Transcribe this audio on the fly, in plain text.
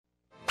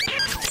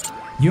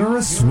You're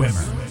a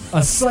swimmer,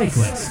 a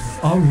cyclist,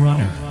 a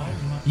runner.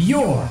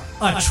 You're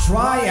a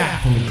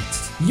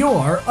triathlete.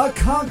 You're a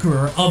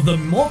conqueror of the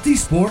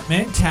multi-sport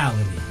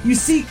mentality. You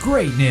seek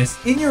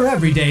greatness in your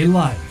everyday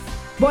life.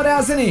 But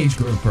as an age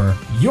grouper,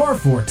 your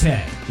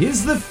forte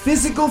is the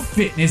physical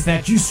fitness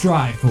that you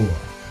strive for.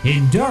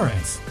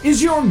 Endurance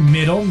is your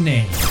middle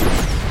name.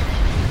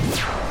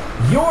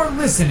 You're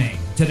listening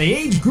to the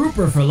Age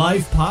Grouper for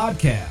Life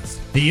podcast,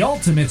 the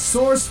ultimate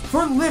source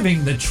for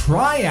living the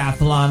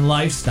triathlon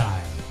lifestyle.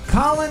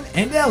 Colin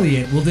and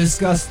Elliot will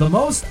discuss the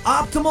most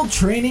optimal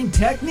training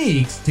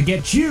techniques to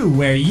get you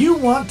where you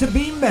want to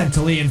be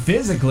mentally and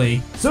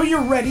physically, so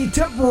you're ready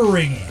to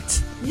bring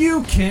it.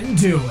 You can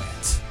do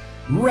it.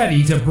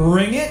 Ready to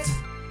bring it?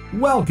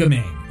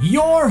 Welcoming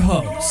your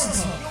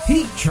hosts,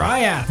 Peak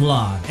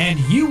Triathlon and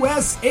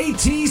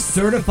USAT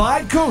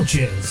certified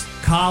coaches,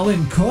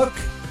 Colin Cook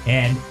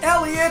and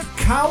Elliot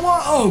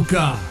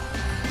Kawaoka.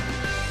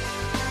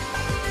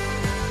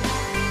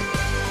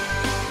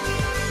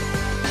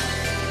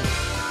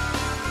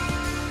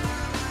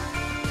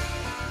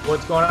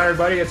 What's going on,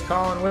 everybody? It's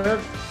Colin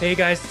with. Hey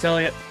guys, it's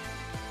Elliot.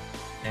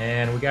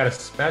 And we got a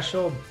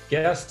special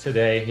guest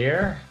today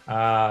here,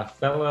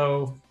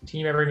 fellow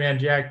Team Everyman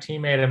Jack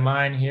teammate of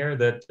mine here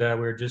that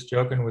we were just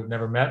joking we've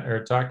never met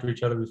or talked to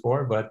each other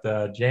before,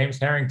 but James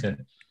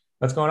Harrington.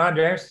 What's going on,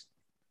 James?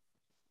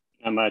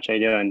 Not much. How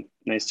you doing?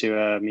 Nice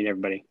to meet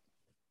everybody.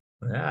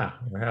 Yeah,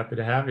 we're happy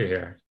to have you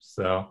here.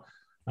 So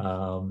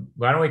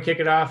why don't we kick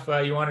it off?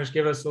 You want to just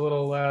give us a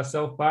little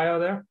self-bio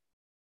there?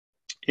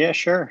 Yeah,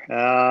 sure.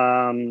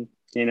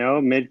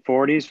 Mid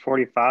 40s,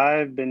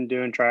 45, been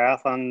doing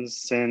triathlons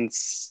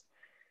since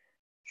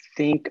I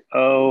think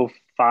 '05,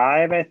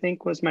 I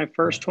think was my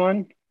first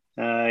one.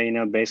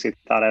 Basically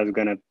thought I was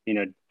going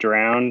to,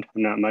 drown.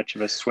 I'm not much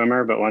of a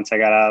swimmer, but once I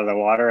got out of the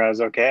water, I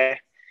was okay.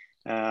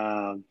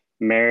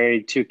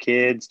 Married, 2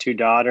 kids, 2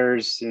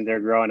 daughters, and they're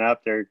growing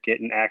up. They're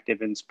getting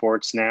active in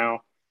sports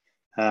now.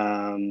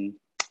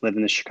 Live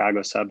in the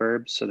Chicago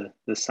suburbs. So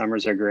the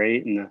summers are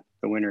great and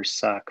the winters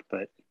suck.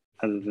 But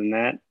other than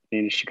that,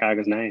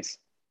 Chicago's nice.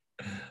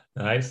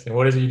 Nice. And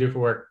what is it you do for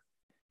work?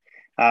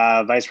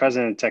 Vice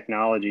President of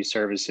Technology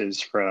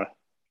Services for a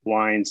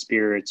wine,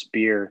 spirits,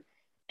 beer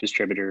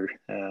distributor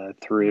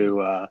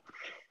through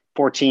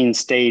 14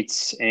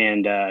 states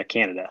and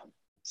Canada.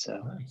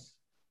 So nice.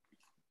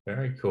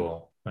 Very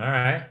cool. All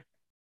right.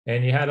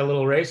 And you had a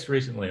little race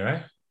recently,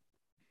 right?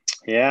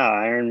 Yeah,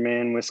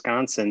 Ironman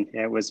Wisconsin.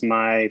 It was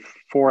my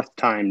 4th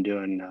time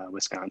doing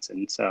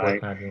Wisconsin. So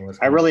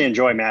I really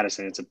enjoy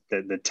Madison. It's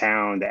the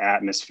town, the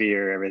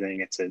atmosphere,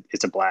 everything. It's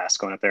a blast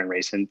going up there and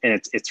racing,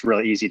 and it's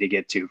really easy to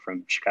get to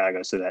from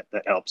Chicago, so that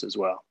helps as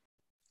well.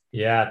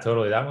 Yeah,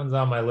 totally. That one's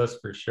on my list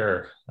for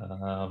sure.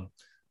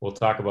 We'll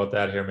talk about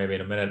that here maybe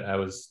in a minute. I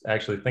was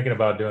actually thinking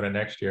about doing it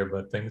next year,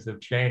 but things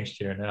have changed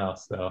here now.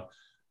 So,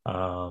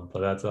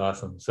 but that's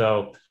awesome.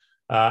 So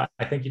I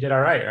think you did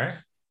all right?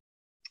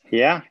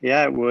 Yeah,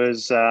 it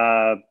was,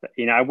 I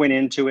went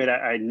into it.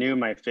 I knew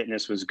my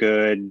fitness was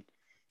good.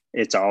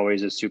 It's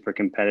always a super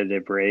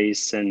competitive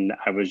race. And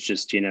I was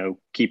just,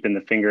 keeping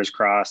the fingers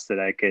crossed that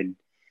I could,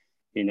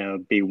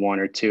 be 1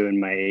 or 2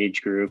 in my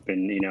age group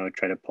and,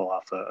 try to pull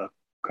off a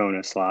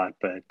Kona slot.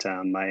 But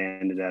I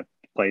ended up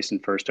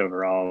placing 1st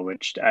overall,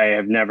 which I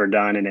have never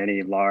done in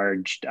any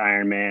large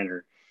Ironman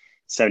or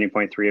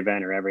 70.3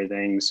 event or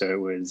everything. So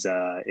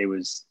it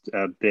was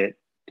a bit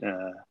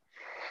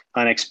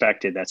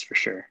unexpected, that's for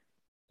sure.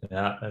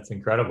 Yeah, that's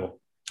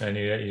incredible. And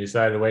you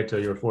decided to wait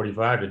till you were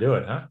 45 to do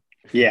it, huh?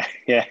 Yeah.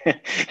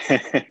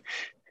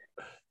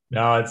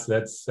 No,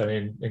 that's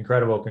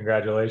incredible.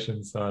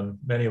 Congratulations on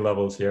many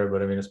levels here,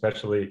 but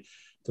especially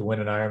to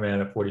win an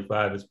Ironman at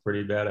 45 is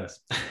pretty badass.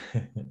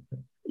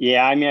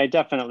 Yeah, I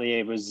definitely,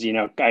 it was,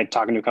 I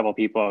talking to a couple of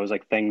people, I was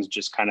like, things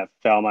just kind of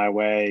fell my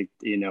way.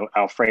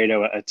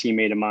 Alfredo, a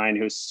teammate of mine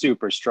who's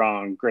super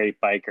strong, great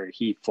biker,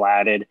 he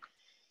flatted.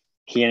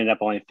 He ended up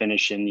only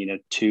finishing,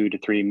 2 to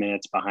 3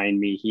 minutes behind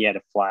me. He had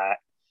a flat.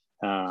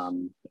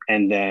 And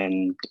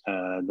then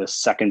the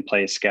 2nd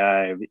place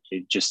guy,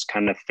 it just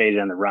kind of faded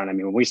on the run.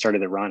 When we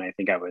started the run, I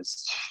think I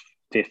was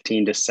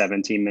 15 to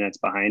 17 minutes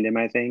behind him,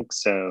 I think.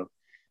 So,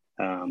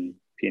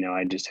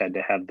 I just had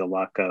to have the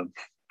luck of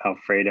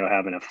Alfredo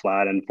having a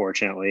flat,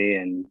 unfortunately.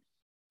 And,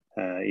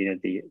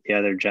 the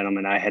other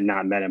gentleman, I had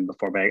not met him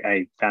before, but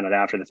I found out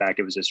after the fact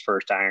it was his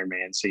first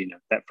Ironman. So,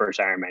 that first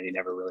Ironman, you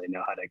never really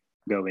know how to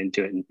go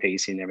into it and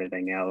pacing and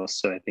everything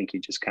else. So I think he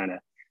just kind of,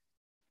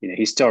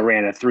 he still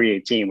ran a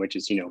 3:18, which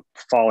is,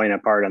 falling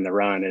apart on the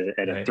run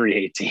at a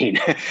 3:18.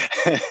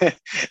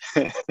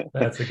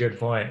 That's a good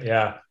point.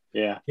 Yeah.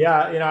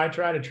 I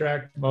try to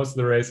track most of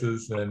the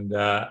races, and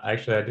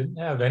actually I didn't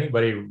have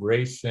anybody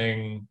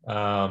racing.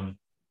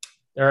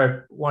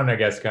 Or one, I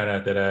guess, kind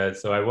of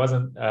so I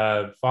wasn't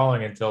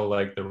following until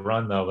like the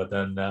run though. But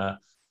then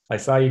I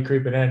saw you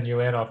creeping in, you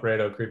and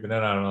Alfredo creeping in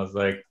on him. I was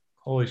like,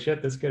 holy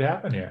shit, this could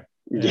happen here.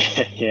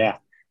 Yeah.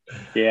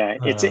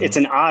 It's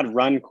an odd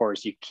run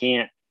course. You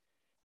can't.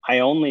 I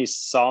only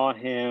saw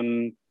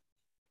him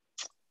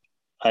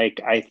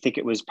like, I think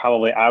it was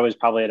probably, I was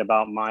probably at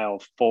about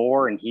mile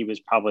 4 and he was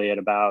probably at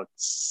about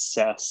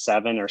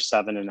 7 or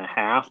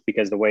 7.5,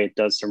 because the way it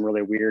does some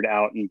really weird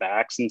out and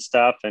backs and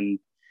stuff. And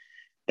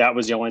that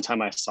was the only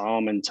time I saw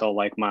him until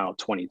like mile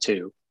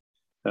 22,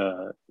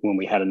 when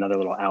we had another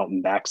little out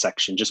and back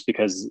section, just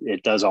because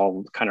it does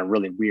all kind of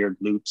really weird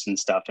loops and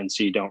stuff. And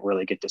so you don't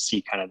really get to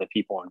see kind of the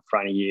people in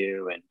front of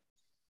you. And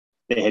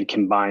they had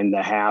combined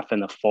the half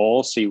and the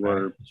full. So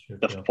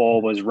the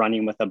full was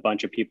running with a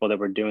bunch of people that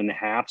were doing the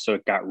half. So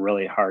it got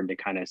really hard to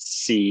kind of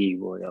see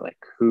like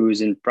who's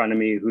in front of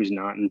me, who's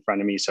not in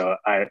front of me. So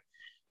I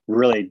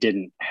really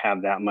didn't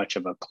have that much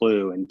of a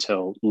clue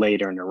until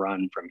later in the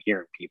run, from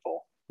hearing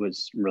people.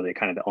 Was really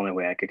kind of the only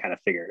way I could kind of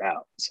figure it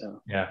out.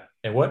 So yeah.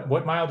 And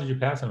what mile did you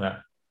pass him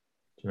at?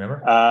 Do you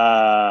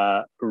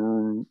remember?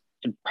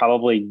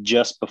 Probably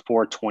just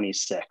before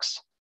 26.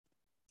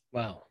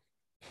 Wow.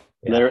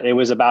 Yeah. It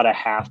was about a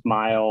half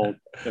mile,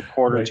 a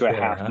quarter right to a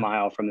half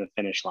mile from the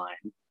finish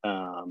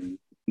line,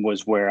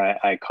 was where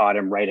I caught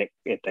him right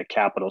at the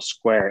Capitol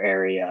Square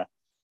area.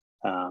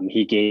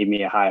 He gave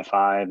me a high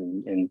five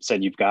and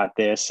said, "You've got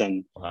this."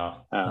 And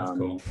wow, that's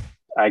cool.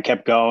 I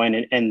kept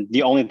going. And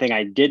the only thing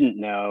I didn't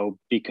know,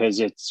 because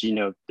it's,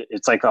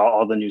 it's like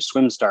all the new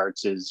swim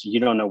starts, is you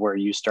don't know where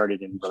you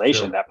started in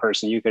relation to that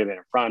person. You could have been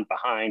in front,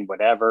 behind,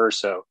 whatever.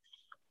 So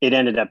it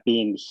ended up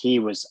being he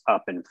was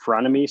up in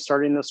front of me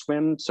starting the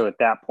swim. So at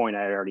that point,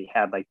 I already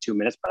had like 2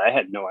 minutes, but I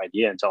had no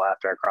idea until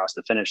after I crossed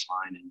the finish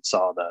line and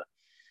saw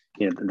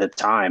the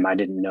time. I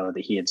didn't know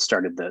that he had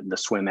started the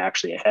swim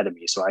actually ahead of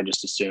me. So I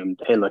just assumed,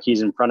 hey, look,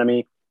 he's in front of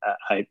me.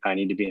 I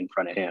need to be in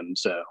front of him.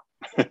 So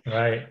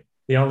right.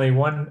 The only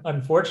one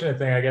unfortunate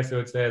thing I guess I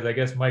would say is I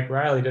guess Mike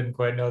Riley didn't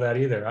quite know that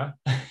either, huh?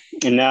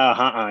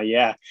 No,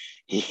 yeah.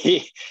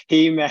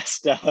 He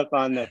messed up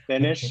on the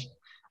finish.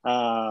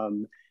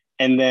 And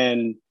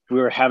then we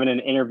were having an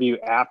interview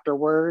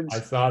afterwards.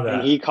 I saw that.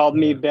 And he called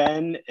me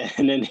Ben,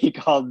 and then he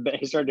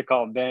started to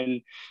call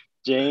Ben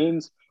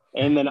James.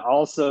 And then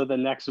also the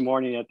next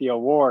morning at the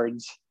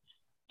awards,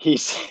 he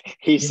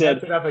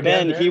said,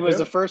 Ben, he was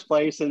the first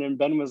place. And then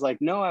Ben was like,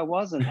 no, I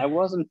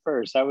wasn't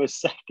first. I was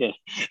second.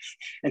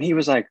 And he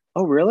was like,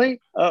 oh, really?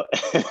 Oh,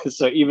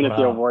 so even at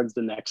the awards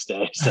the next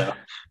day. So,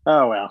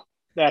 oh, well,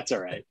 that's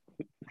all right.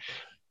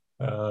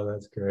 Oh,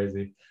 that's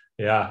crazy.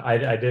 Yeah,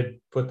 I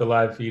did put the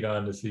live feed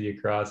on to see you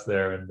cross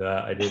there, and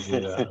I did do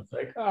that. I was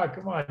like, oh,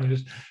 come on,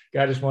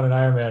 guy just won an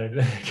Ironman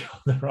and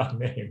called the wrong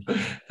name.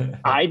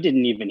 I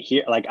didn't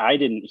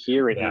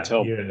hear it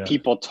until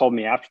people told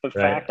me after the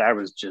fact. I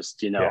was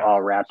just,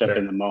 all wrapped up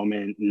in the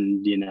moment,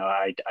 and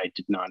I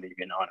did not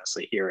even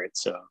honestly hear it.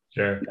 So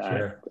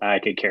I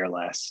could care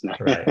less.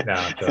 Right.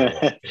 No,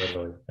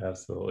 totally.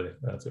 Absolutely.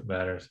 That's what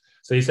matters.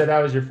 So you said that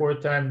was your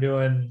 4th time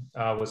doing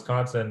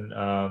Wisconsin,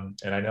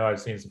 and I know I've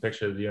seen some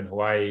pictures of you in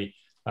Hawaii.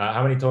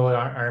 How many total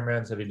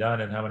Ironmans have you done,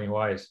 and how many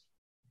Hawaiis?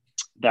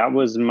 That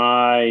was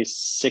my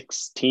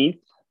 16th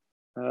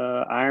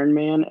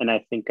Ironman, and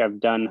I think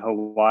I've done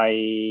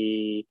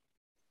Hawaii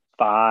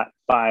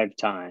five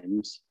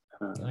times.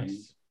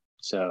 Nice.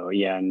 So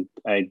yeah, and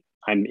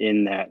I'm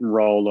in that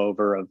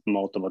rollover of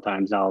multiple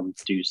times. I'll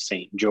do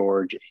St.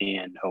 George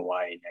and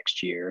Hawaii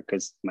next year,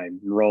 because my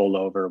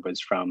rollover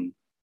was from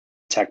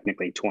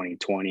technically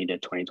 2020 to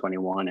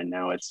 2021, and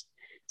now it's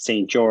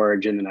St.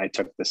 George, and then I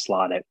took the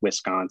slot at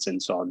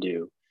Wisconsin, so I'll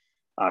do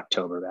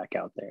October back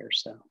out there.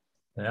 So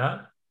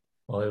yeah,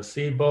 well, you'll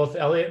see both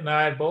Elliot and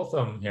I, both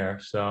of them here.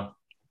 So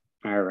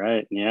all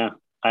right, yeah,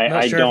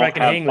 I don't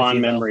have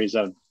fond memories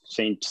of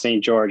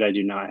St. George. I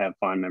do not have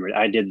fond memories.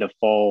 I did the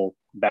full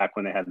back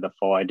when they had the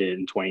full. I did it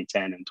in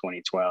 2010 and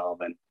 2012,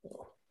 and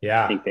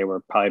I think they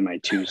were probably my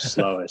 2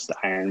 slowest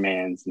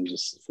Ironmans, and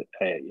just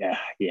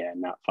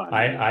not fun.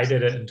 I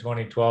did it in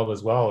 2012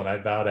 as well, and I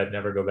vowed I'd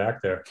never go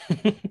back there.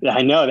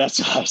 I know, that's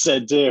what I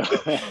said too.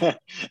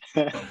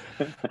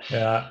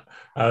 Yeah,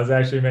 I was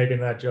actually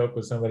making that joke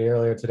with somebody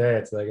earlier today.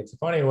 It's like, it's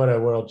funny what a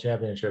world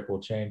championship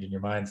will change in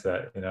your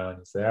mindset, and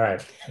you say, all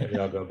right, maybe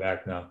I'll go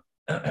back now.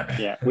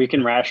 Yeah, we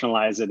can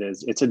rationalize it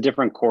as it's a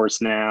different course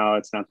now.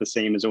 It's not the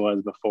same as it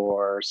was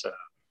before. So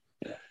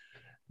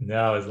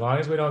no, as long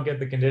as we don't get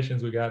the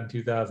conditions we got in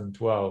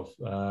 2012,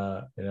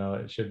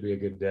 it should be a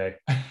good day.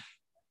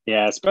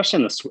 Yeah,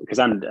 especially in because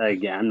I'm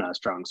not a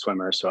strong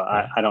swimmer, so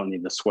I don't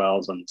need the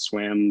swells on the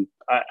swim.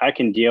 I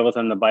can deal with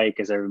on the bike,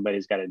 because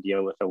everybody's got to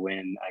deal with the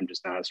wind. I'm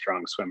just not a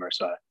strong swimmer,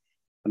 so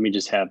let me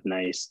just have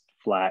nice,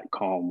 flat,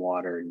 calm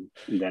water,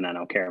 and then I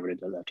don't care what it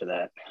does after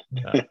that.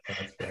 Yeah,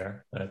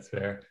 that's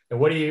fair. And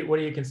what do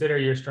you consider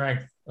your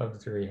strength of the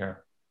 3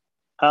 here?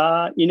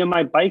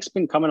 My bike's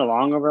been coming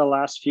along over the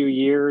last few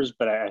years,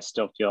 but I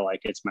still feel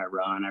like it's my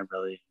run. I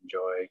really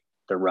enjoy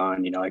the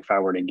run. Like if I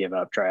were to give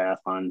up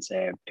triathlon,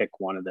 say I pick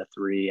one of the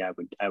 3,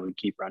 I would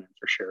keep running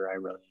for sure. I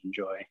really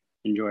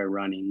enjoy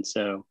running.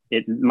 So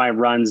my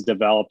runs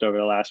developed over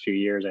the last few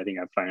years. I think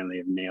I finally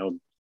have nailed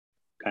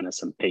kind of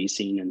some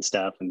pacing and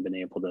stuff, and been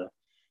able to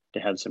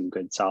have some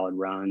good solid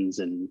runs.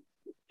 And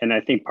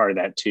I think part of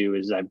that too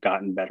is I've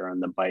gotten better on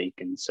the bike,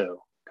 and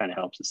so kind of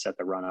helps to set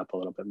the run up a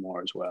little bit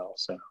more as well.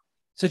 So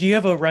do you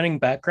have a running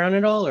background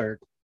at all, or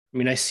I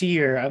mean, I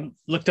see I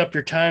looked up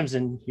your times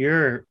and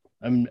you're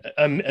an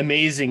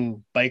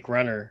amazing bike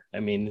runner. I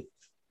mean,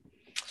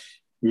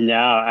 no,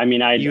 I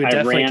mean, I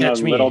definitely ran a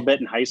catch little me.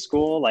 bit in high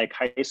school. Like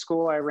high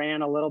school, I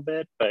ran a little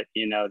bit, but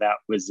that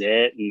was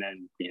it. And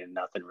then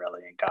nothing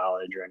really in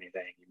college or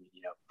anything.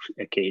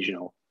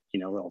 Occasional,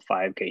 little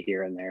 5K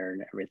here and there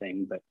and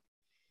everything, but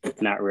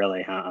not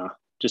really.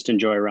 Just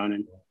enjoy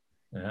running.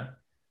 Yeah.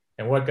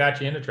 And what got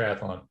you into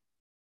triathlon?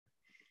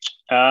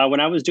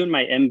 When I was doing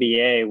my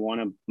MBA, one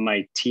of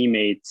my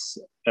teammates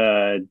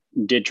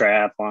did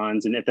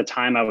triathlons, and at the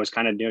time, I was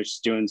kind of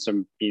just doing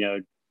some,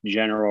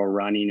 general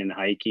running and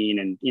hiking,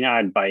 and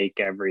I'd bike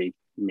every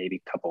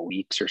maybe couple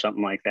weeks or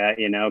something like that,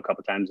 a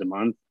couple times a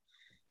month.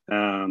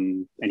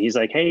 And he's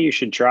like, "Hey, you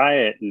should try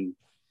it." And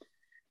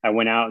I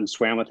went out and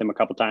swam with him a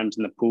couple times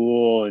in the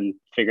pool, and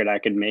figured I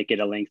could make it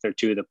a length or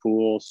two of the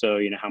pool. So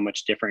how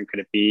much different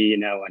could it be,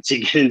 once you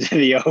get into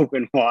the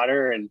open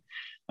water? And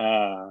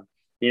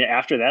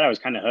after that, I was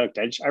kind of hooked.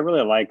 I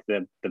really like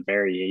the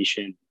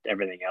variation,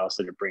 everything else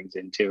that it brings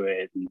into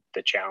it, and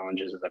the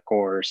challenges of the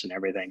course and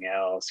everything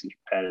else, and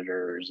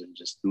competitors, and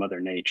just Mother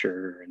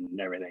Nature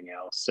and everything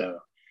else. So,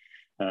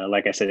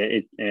 like I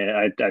said,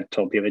 I've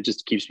told people it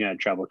just keeps me out of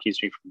trouble.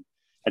 Keeps me from.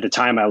 At the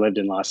time, I lived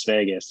in Las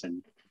Vegas,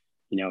 and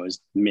it was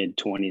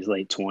mid-20s,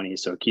 late 20s,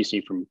 so it keeps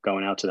me from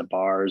going out to the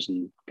bars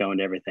and going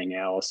to everything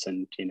else,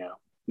 and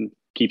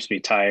keeps me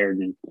tired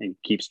and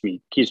keeps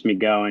me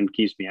going,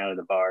 keeps me out of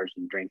the bars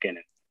and drinking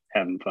and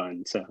having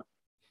fun. So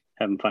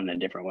having fun in a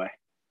different way.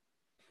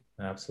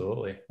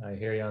 Absolutely. I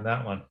hear you on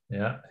that one.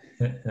 Yeah.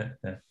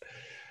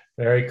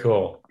 Very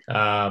cool.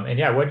 And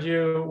yeah, what'd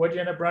you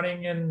end up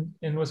running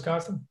in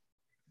Wisconsin?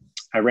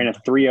 I ran a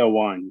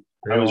 3:01.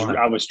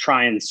 I was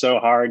trying so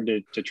hard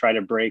to try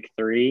to break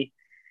 3.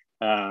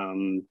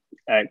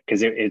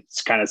 Because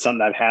it's kind of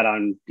something I've had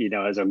on,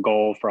 as a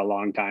goal for a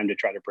long time to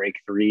try to break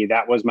 3.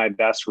 That was my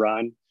best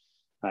run.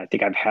 I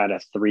think I've had a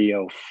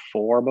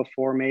 3:04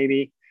 before,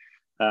 maybe.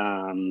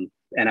 And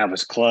I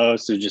was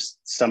close to just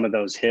some of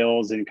those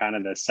hills in kind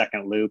of the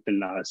second loop.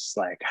 And I was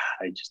like,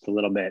 I just a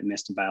little bit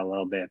missed by a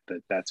little bit, but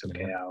that's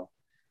okay. Yeah. I'll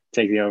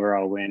take the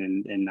overall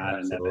win and not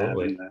Absolutely. end up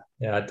having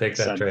the I'd take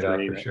that trade off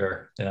for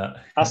sure. Yeah.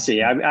 I'll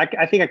see.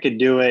 I think I could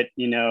do it,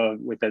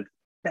 with that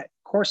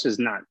course is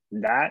not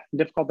that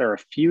difficult. There are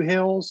a few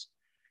hills.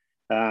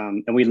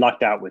 And we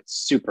lucked out with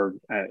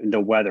the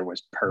weather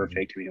was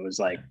perfect. I mean, it was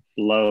like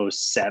low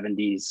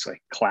 70s,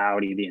 like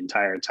cloudy the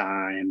entire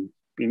time,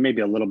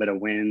 maybe a little bit of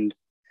wind,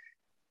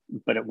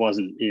 but it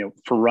wasn't,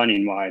 for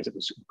running wise, it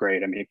was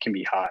great. I mean, it can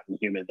be hot and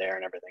humid there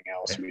and everything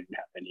else. Yeah. We didn't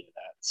have any of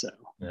that. So,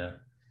 yeah.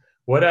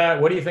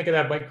 What do you think of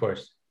that bike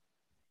course?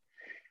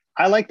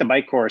 I like the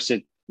bike course.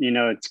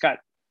 It's got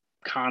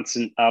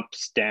constant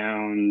ups,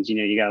 downs,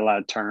 you got a lot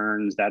of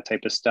turns, that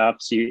type of stuff.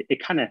 So you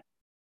kind of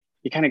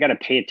got to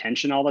pay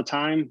attention all the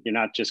time. You're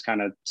not just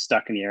kind of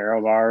stuck in the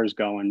aero bars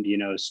going,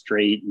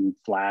 straight and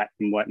flat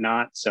and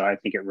whatnot. So I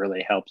think it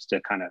really helps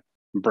to kind of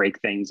break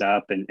things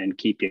up and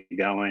keep you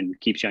going,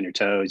 keeps you on your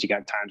toes. You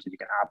got times when you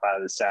can hop out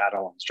of the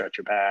saddle and stretch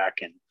your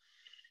back. And,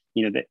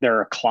 there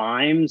are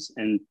climbs,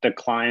 and the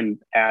climb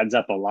adds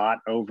up a lot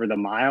over the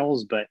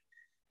miles, but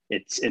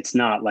it's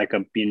not like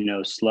a,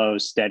 slow,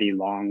 steady,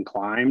 long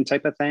climb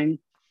type of thing.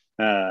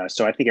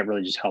 So I think it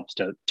really just helps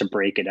to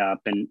break it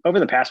up. And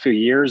over the past few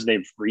years,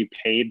 they've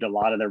repaved a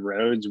lot of the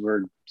roads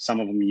where some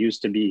of them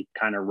used to be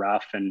kind of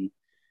rough and,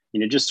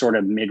 just sort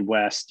of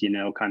Midwest,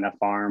 kind of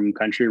farm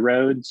country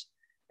roads.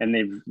 And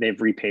they've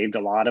repaved a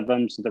lot of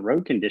them. So the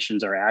road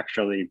conditions are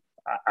actually,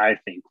 I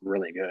think,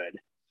 really good.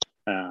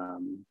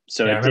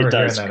 So yeah,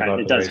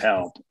 it does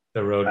help.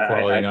 The road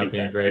quality not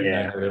being great. Yeah.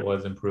 And I heard it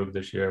was improved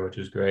this year, which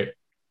is great.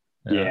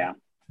 Yeah.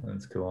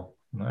 That's cool.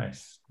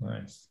 Nice.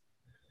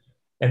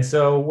 And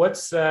so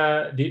what's,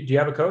 do you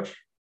have a coach?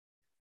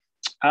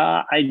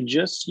 I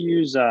just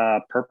use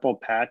Purple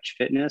Patch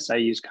Fitness. I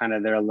use kind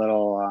of their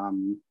little,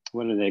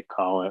 what do they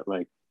call it?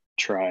 Like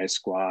Tri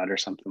Squad or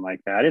something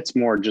like that. It's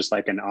more just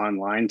like an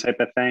online type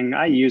of thing.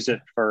 I use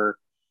it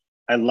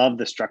I love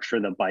the structure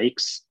of the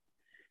bikes.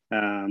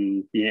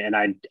 And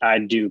I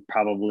do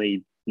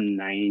probably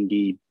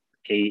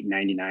 98,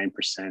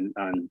 99%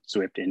 on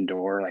Zwift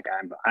indoor. Like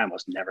I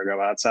almost never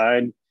go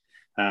outside.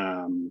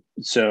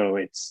 So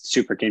it's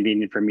super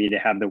convenient for me to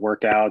have the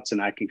workouts,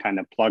 and I can kind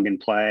of plug and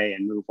play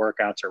and move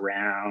workouts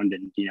around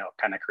and,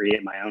 kind of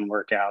create my own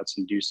workouts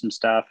and do some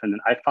stuff. And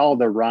then I follow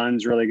the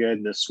runs really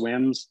good. The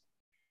swims.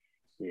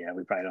 Yeah,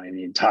 we probably don't even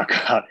need to talk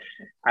about.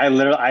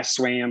 I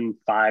swam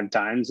 5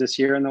 times this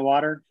year in the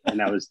water, and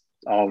that was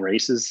all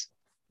races.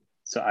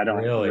 So I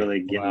don't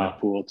really get in the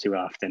pool too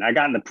often. I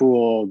got in the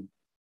pool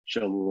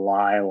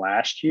July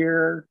last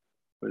year.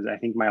 Was I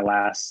think my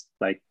last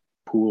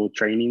pool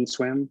training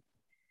swim.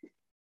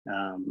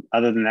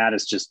 Other than that,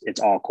 it's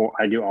all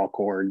I do all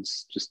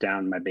cords just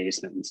down in my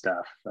basement and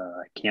stuff.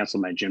 I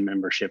canceled my gym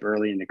membership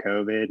early into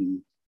COVID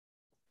and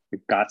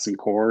got some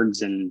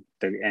cords and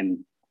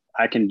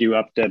I can do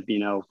up to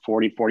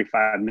 40,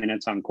 45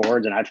 minutes on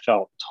cords, and I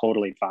felt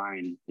totally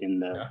fine in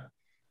the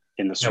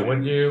swim.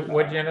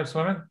 What'd you end up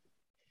swimming?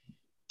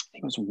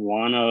 think it was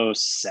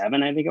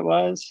 107, I think it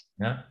was.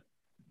 Yeah.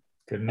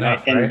 Good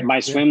enough. And my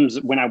swims,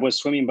 when I was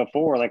swimming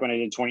before, like when I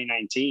did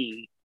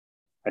 2019,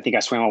 I think I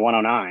swam a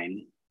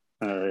 109,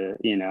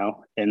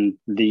 and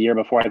the year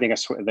before, I think I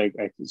swam like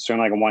a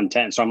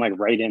 110. So I'm like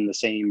right in the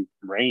same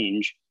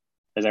range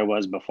as I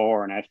was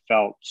before. And I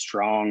felt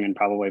strong and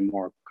probably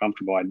more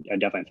comfortable. I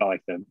definitely felt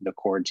like the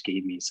cords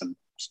gave me some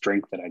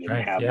strength that I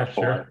didn't have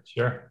before.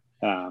 Sure.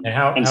 And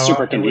how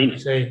super convenient. Would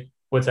you say,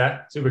 what's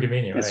that? Super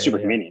convenient. It's super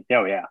convenient.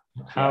 Oh yeah.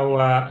 How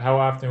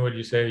often would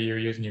you say you're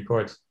using your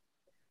cords?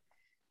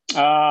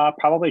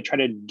 Probably try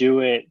to do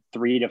it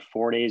 3 to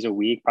 4 days a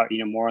week,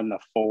 probably, more in the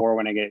 4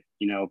 when I get,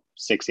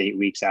 6-8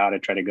 weeks out, I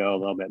try to go a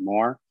little bit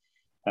more.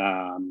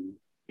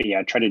 But yeah,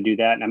 I try to do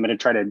that. And I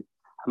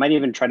might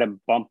even try to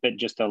bump it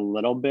just a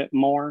little bit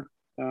more,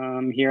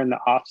 here in the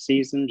off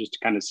season, just to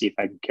kind of see if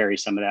I can carry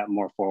some of that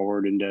more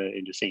forward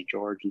into St.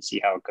 George and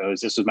see how it goes.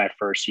 This was my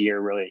first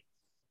year really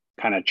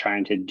kind of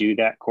trying to do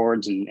that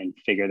cords and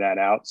figure that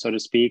out, so to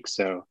speak.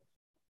 So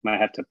might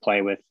have to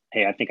play with,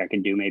 hey, I think I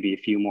can do maybe a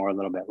few more a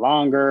little bit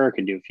longer,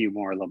 could do a few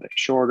more a little bit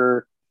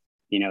shorter,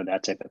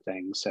 that type of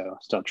thing. So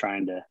still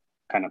trying to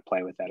kind of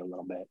play with that a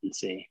little bit and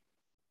see.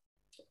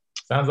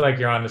 Sounds like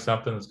you're onto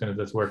something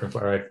that's working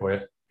right for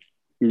you.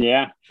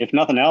 Yeah. If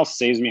nothing else,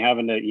 saves me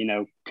having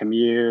to,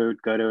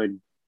 commute, go to a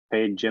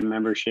paid gym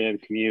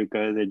membership, commute,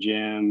 go to the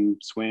gym,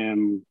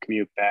 swim,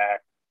 commute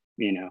back,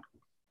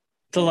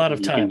 It's a lot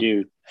of time.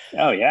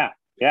 Oh yeah.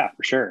 Yeah,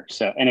 for sure.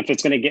 So, and if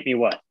it's going to get me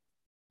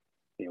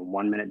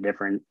 1 minute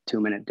different, 2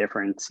 minute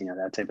difference,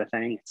 that type of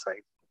thing. It's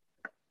like,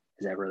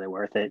 is that really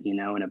worth it? In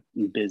a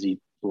busy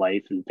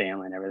life and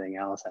family and everything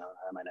else. I don't know.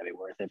 That might not be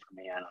worth it for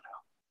me. I don't know.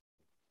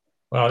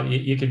 Well,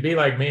 you could be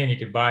like me and you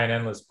could buy an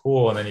endless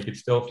pool and then you could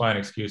still find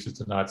excuses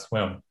to not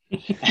swim.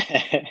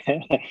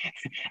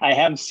 I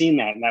have seen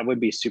that, and that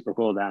would be super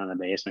cool down in the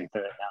basement.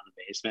 Throw it down in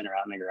the basement or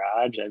out in the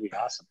garage. That'd be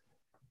awesome.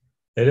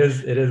 It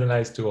is a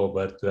nice tool,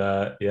 but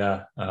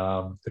the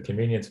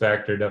convenience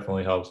factor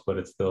definitely helps, but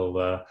it's still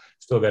got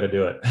to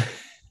do it.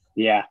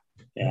 Yeah.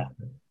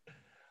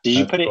 Did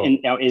you put it in?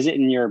 Now, is it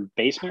in your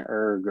basement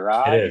or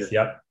garage? It is.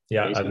 Yep.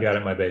 Yeah, basement? I've got it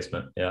in my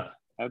basement. Yeah.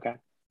 Okay.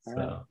 All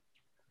right.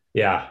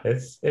 Yeah,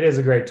 it is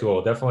a great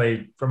tool.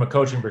 Definitely from a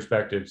coaching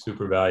perspective,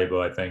 super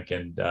valuable, I think.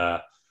 And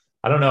I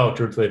don't know,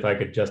 truthfully, if I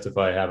could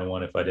justify having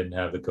one if I didn't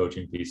have the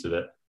coaching piece of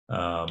it.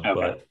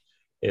 But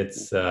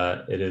it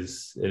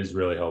is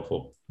really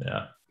helpful.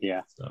 Yeah.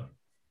 Yeah. So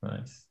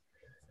nice.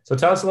 So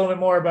tell us a little bit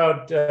more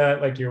about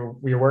like your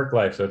work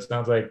life. So it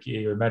sounds like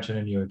you were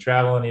mentioning you were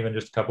traveling even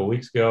just a couple of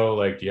weeks ago.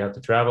 Like, do you have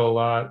to travel a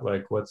lot?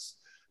 Like what's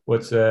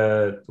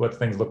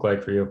things look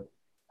like for you?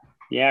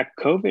 Yeah,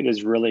 COVID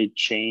has really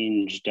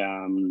changed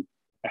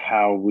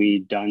how we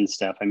done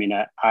stuff. I mean,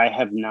 I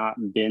have not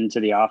been to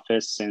the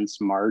office since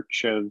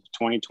March of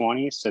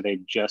 2020. So they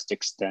just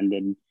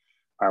extended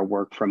our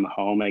work from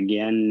home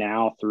again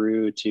now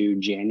through to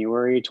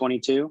January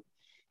 22.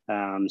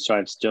 So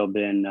I've still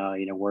been,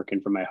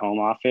 working from my home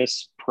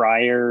office.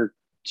 Prior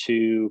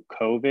to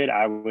COVID,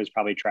 I was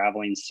probably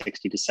traveling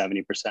 60 to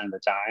 70% of the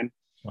time.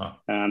 Wow.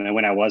 And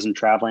when I wasn't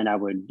traveling, I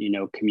would,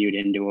 commute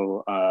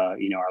into,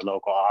 our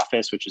local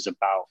office, which is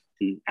about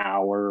an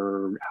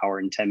hour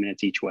and 10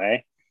 minutes each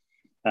way.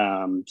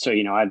 So,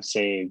 I've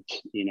saved,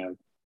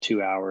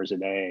 2 hours a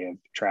day of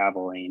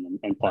traveling.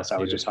 And plus I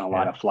was just on a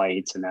lot of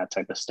flights and that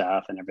type of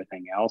stuff and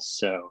everything else.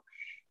 So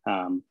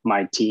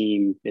my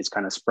team is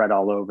kind of spread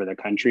all over the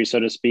country, so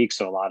to speak.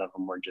 So a lot of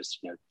them were just,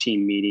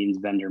 team meetings,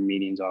 vendor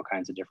meetings, all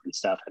kinds of different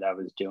stuff that I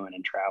was doing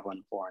and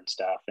traveling for and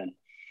stuff. And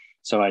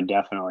so I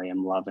definitely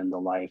am loving the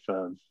life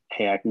of,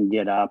 hey, I can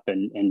get up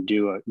and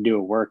do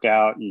a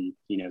workout and,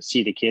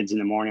 see the kids in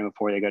the morning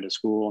before they go to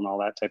school and all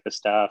that type of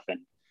stuff. And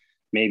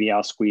maybe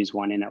I'll squeeze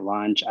one in at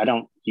lunch. I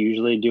don't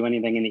usually do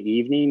anything in the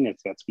evening.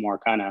 That's more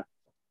kind of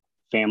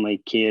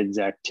family, kids,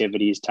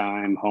 activities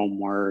time,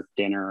 homework,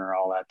 dinner,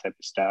 all that type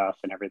of stuff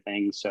and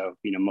everything. So,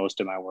 most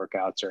of my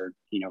workouts are,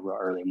 real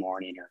early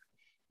morning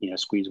or,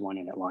 squeeze one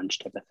in at lunch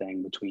type of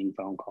thing between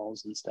phone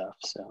calls and stuff.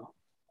 So,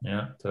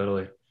 yeah,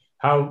 totally.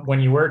 When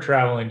you were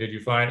traveling, did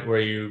you find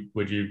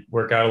would you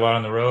work out a lot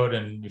on the road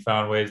and you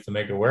found ways to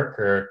make it work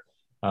or?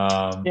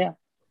 Yeah,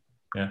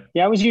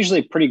 I was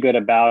usually pretty good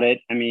about it.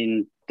 I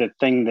mean, the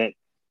thing that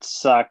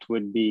sucked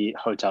would be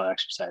hotel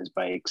exercise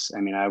bikes.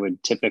 I mean,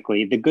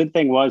 the good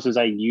thing was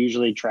I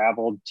usually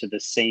traveled to the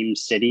same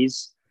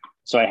cities.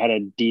 So I had a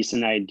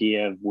decent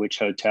idea of which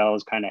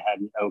hotels kind of had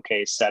an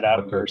okay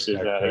setup versus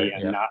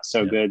not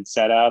so good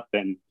setup.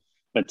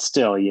 But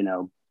still,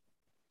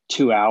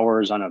 2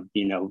 hours on a,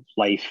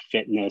 life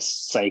fitness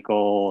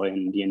cycle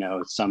and,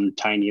 some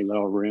tiny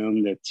little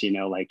room that's,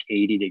 like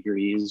 80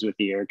 degrees with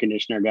the air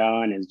conditioner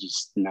going is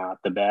just not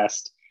the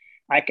best.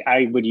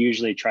 I would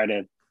usually try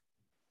to,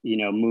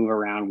 move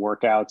around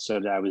workouts so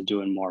that I was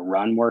doing more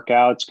run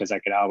workouts because I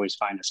could always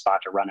find a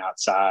spot to run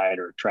outside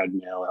or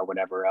treadmill or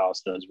whatever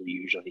else. Those were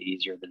usually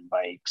easier than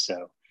bikes.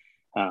 So,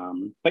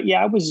 but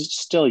yeah, I was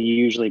still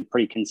usually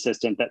pretty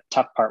consistent. That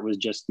tough part was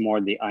just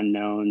more the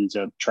unknowns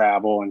of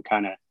travel and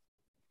kind of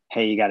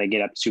hey, you got to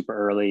get up super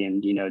early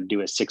and,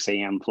 do a 6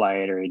 a.m.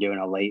 flight, or you're doing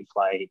a late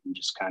flight, and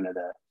just kind of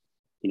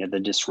the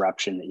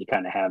disruption that you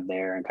kind of have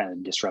there, and kind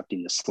of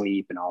disrupting the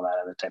sleep and all that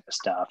other type of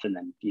stuff. And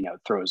then,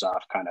 throws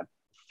off kind of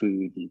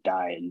food and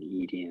diet and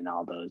eating and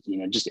all those,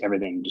 just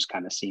everything just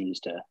kind of seems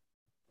to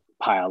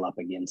pile up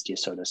against you,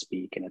 so to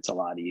speak. And it's a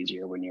lot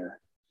easier when you're,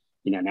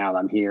 now that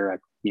I'm here, I,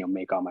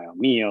 make all my own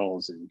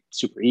meals, and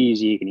super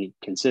easy. You can eat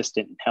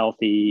consistent and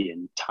healthy,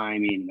 and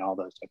timing and all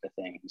those type of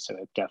things. So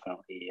it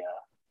definitely,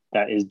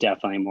 that is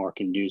definitely more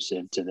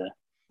conducive to the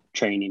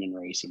training and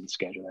racing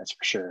schedule. That's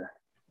for sure.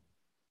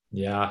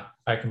 Yeah,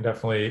 I can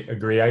definitely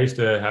agree. I used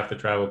to have to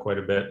travel quite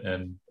a bit,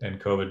 and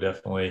COVID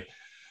definitely,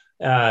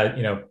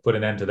 put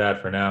an end to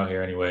that for now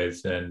here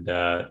anyways. And,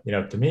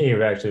 to me,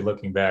 actually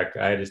looking back,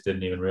 I just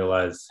didn't even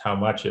realize how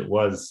much it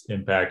was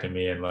impacting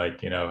me, and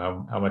like,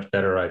 how much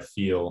better I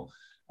feel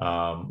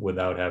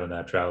without having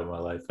that travel in my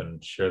life,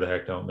 and sure the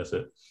heck don't miss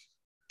it.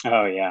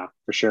 Oh yeah,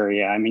 for sure.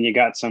 Yeah. I mean, you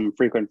got some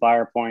frequent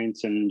flyer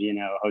points and,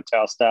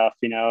 hotel stuff,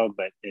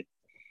 but it,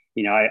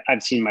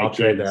 I've seen my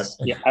kids.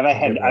 Yeah,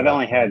 I've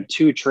only had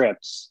 2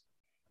 trips,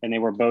 and they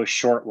were both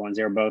short ones.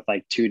 They were both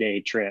like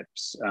 2-day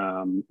trips,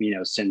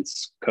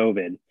 since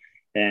COVID.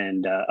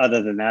 And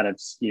other than that,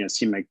 it's,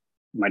 seen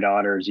my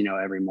daughters,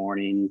 every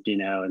morning,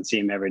 and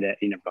see them every day.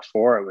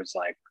 Before it was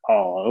like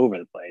all over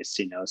the place,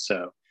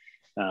 so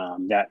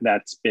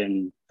that's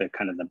been the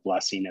kind of the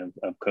blessing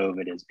of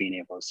COVID, is being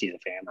able to see the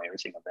family every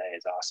single day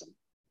is awesome.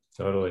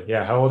 Totally.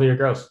 Yeah. How old are your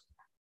girls?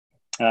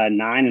 9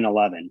 and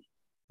 11.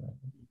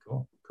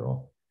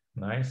 Cool.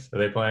 Nice. Are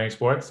they playing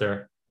sports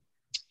or?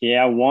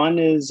 Yeah, one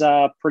is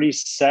pretty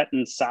set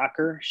in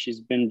soccer. She's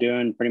been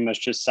doing pretty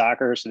much just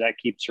soccer, so that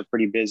keeps her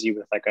pretty busy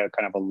with like a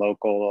kind of a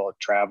local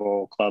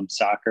travel club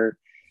soccer.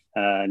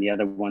 And the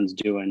other one's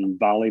doing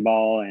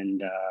volleyball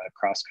and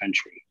cross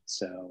country.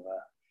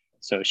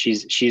 So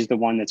she's the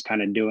one that's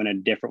kind of doing a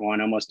different one.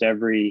 Almost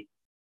every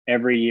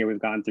year we've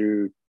gone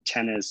through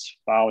tennis,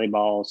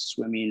 volleyball,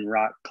 swimming,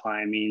 rock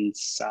climbing,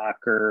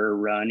 soccer,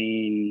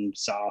 running,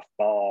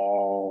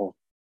 softball,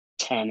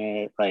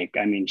 tennis. Like,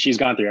 I mean, she's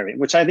gone through everything,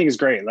 which I think is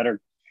great.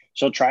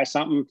 She'll try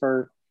something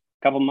for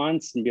a couple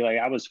months and be like,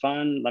 "I was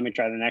fun. Let me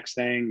try the next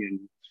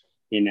thing."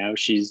 And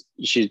she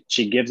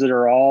gives it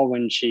her all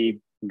when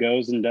she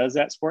goes and does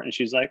that sport, and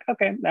she's like,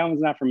 "Okay, that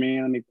one's not for me.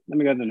 Let me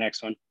go to the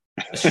next one."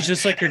 She's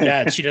just like her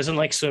dad. She doesn't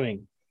like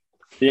swimming.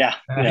 Yeah.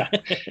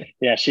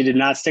 Yeah. She did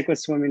not stick with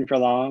swimming for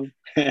long.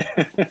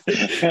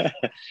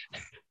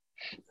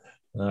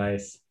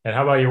 Nice. And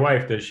how about your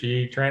wife? Does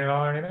she train at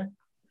all or anything?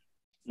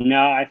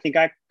 No, I think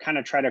I kind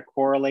of try to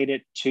correlate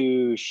it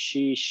to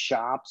she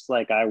shops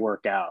like I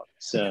work out.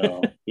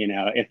 So,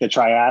 if the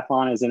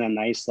triathlon is in a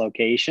nice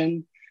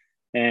location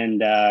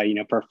and,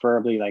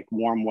 preferably like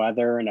warm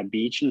weather and a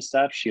beach and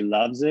stuff, she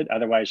loves it.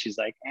 Otherwise, she's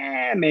like,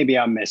 maybe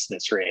I'll miss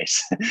this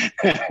race.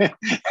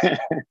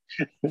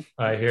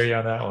 I hear you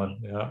on that one.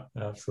 Yeah,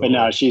 absolutely. But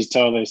no, she's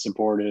totally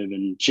supportive,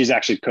 and she's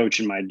actually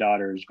coaching my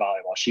daughter's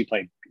volleyball. She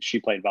played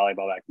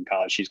volleyball back in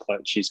college.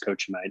 She's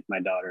coaching my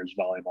daughter's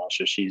volleyball.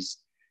 So she's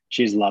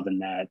loving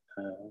that,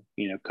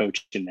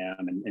 coaching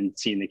them and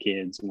seeing the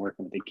kids and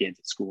working with the kids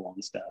at school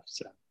and stuff.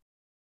 So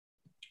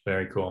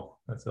very cool.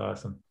 That's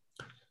awesome.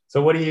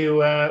 So what do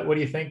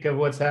you think of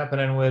what's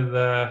happening with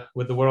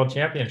the World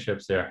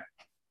Championships there?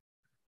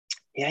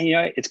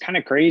 Yeah, it's kind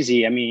of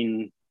crazy. I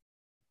mean,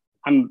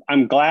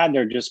 I'm glad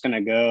they're just going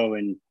to go,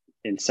 and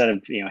instead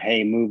of,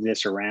 hey, move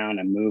this around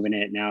and moving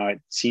it. Now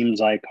it seems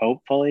like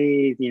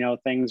hopefully,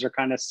 things are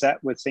kind of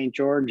set with St.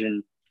 George.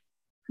 And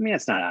I mean,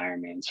 it's not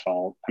Ironman's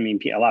fault. I mean,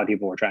 a lot of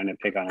people were trying to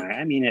pick on it.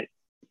 I mean,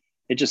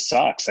 it just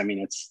sucks. I mean,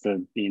 it's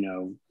the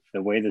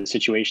way the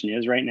situation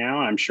is right now.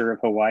 I'm sure if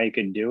Hawaii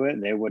could do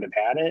it, they would have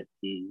had it.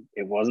 And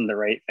it wasn't the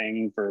right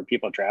thing for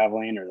people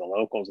traveling or the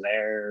locals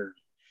there.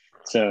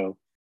 So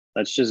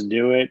let's just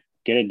do it,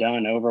 get it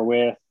done, over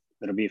with.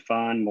 It'll be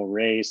fun. We'll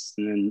race.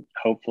 And then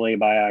hopefully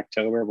by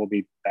October, we'll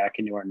be back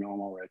into our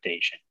normal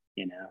rotation,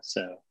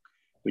 so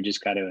we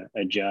just got to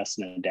adjust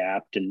and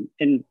adapt. And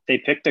they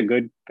picked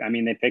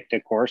they picked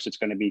a course. It's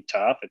going to be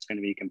tough. It's going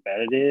to be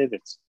competitive.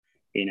 It's,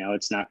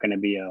 it's not going to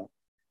be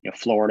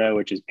Florida,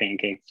 which is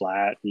pancake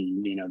flat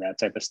and, that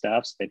type of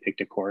stuff. So they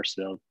picked a course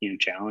that'll,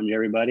 challenge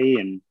everybody,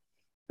 and,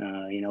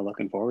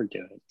 looking forward to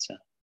it. So.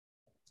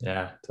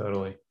 Yeah,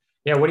 totally.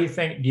 Yeah. What do you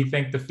think? Do you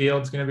think the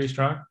field's going to be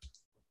strong?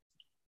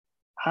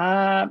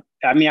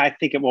 I mean, I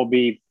think it will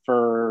be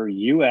for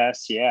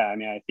US. Yeah. I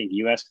mean, I think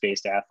US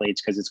based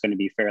athletes, because it's going to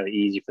be fairly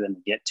easy for them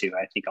to get to.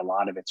 I think a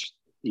lot of it's,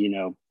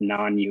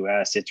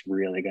 non-US, it's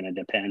really going to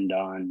depend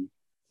on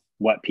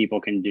what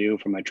people can do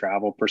from a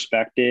travel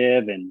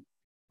perspective, and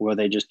will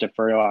they just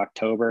defer to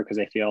October because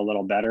they feel a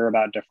little better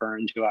about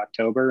deferring to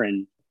October.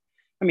 And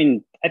I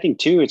mean, I think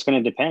too, it's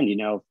going to depend,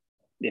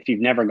 if you've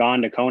never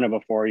gone to Kona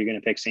before, you're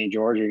going to pick St.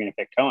 George, you're going to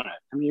pick Kona.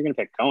 I mean, you're going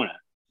to pick Kona.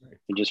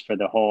 And just for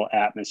the whole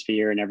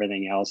atmosphere and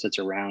everything else that's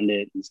around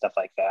it and stuff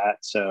like that.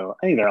 So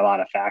I think there are a lot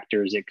of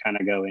factors that kind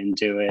of go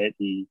into it.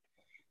 And,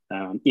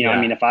 I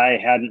mean, if I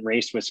hadn't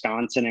raced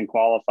Wisconsin and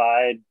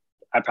qualified,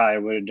 I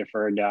probably would have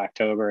deferred to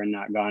October and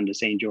not gone to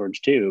St.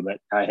 George too, but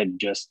I had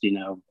just,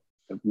 a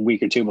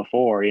week or two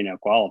before,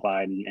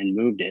 qualified and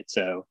moved it.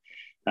 So,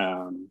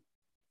 I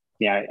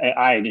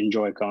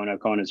enjoy Kona.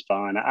 Kona's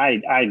fun.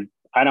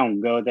 I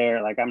don't go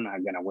there. Like, I'm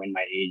not going to win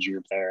my age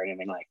group there or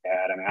anything like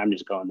that. I mean, I'm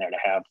just going there to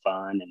have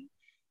fun, and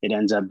it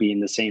ends up being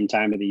the same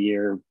time of the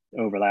year,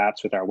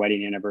 overlaps with our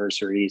wedding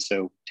anniversary.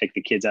 So take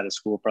the kids out of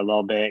school for a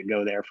little bit,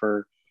 go there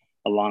for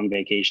a long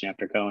vacation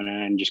after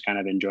Kona, and just kind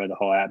of enjoy the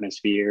whole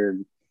atmosphere,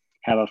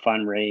 have a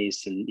fun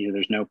race. And,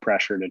 there's no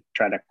pressure to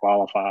try to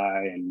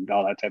qualify and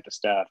all that type of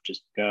stuff.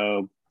 Just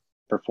go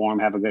perform,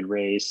 have a good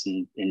race,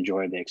 and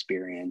enjoy the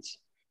experience.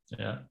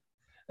 Yeah.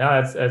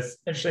 Now that's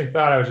interesting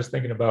thought I was just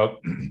thinking about.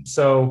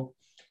 So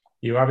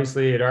you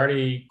obviously had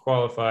already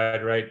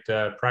qualified, right?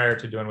 Prior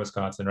to doing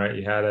Wisconsin, right?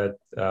 You had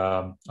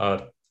a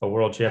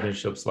world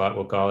championship slot,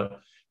 we'll call it.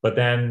 But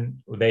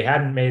then they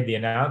hadn't made the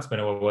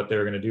announcement of what they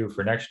were going to do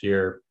for next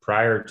year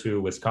prior to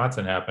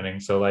Wisconsin happening.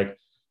 So like,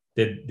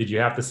 did you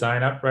have to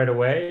sign up right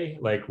away?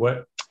 Like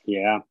what?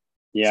 Yeah.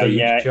 So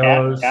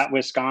chose... at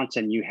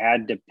Wisconsin, you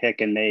had to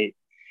pick, and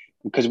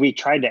because we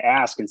tried to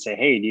ask and say,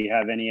 hey, do you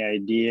have any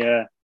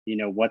idea,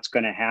 what's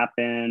going to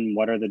happen?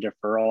 What are the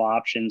deferral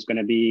options going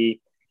to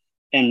be?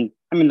 And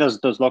I mean,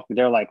 those look,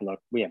 they're like, look,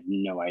 we have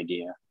no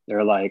idea.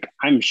 They're like,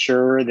 I'm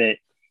sure that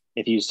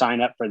if you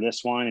sign up for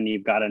this one and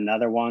you've got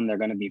another one, they're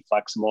going to be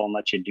flexible and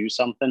let you do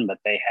something, but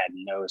they had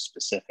no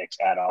specifics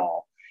at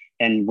all.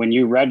 And when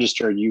you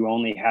registered, you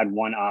only had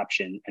one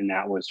option, and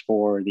that was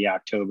for the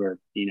October,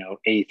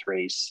 8th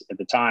race. At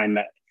the time,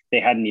 they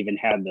hadn't even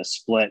had the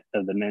split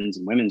of the men's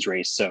and women's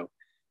race. So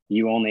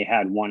you only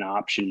had one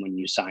option when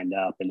you signed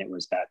up, and it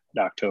was that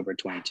October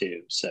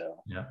 22.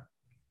 So,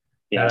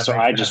 yeah. So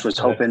I just was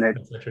hoping that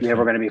they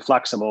were going to be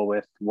flexible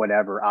with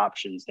whatever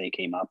options they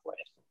came up with,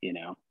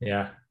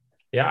 Yeah.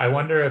 Yeah. I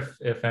wonder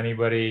if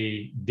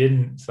anybody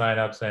didn't sign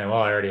up saying,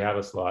 well, I already have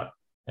a slot.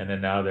 And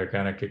then now they're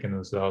kind of kicking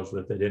themselves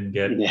that they didn't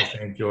get the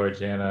St.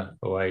 George and a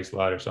Hawaii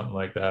slot or something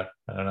like that.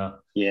 I don't know.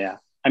 Yeah.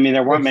 I mean,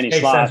 there weren't many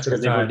slots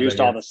because they've reduced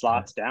all the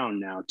slots down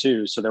now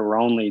too. So there were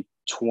only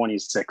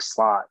 26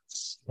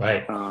 slots.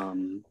 Right.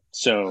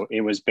 So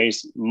it was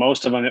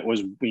most of them, it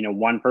was,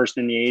 one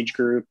person in the age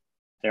group.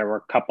 There were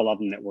a couple of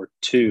them that were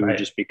two,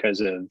 just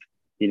because of,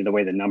 the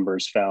way the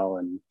numbers fell.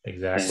 And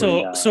exactly.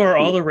 So are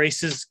all the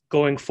races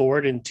going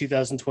forward in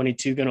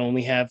 2022 going to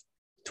only have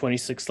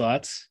 26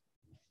 slots?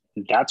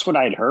 That's what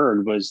I'd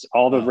heard, was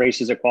all the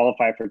races that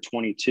qualify for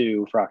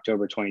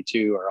October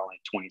 22 are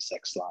only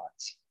 26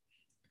 slots.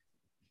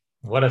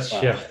 What a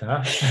shift,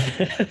 huh?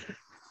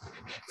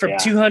 From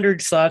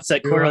 200 slots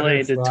at Coeur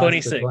d'Alene to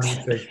 26.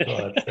 26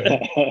 slots,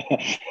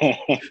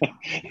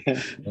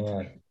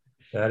 Man,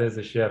 that is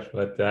a shift,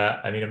 but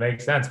it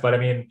makes sense. But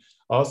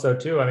also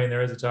too,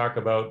 there is a talk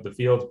about the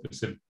fields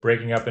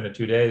breaking up into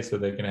 2 days so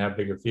they can have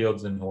bigger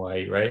fields in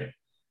Hawaii, right?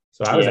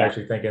 So I was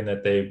actually thinking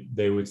that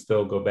they would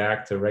still go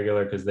back to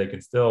regular, because they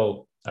can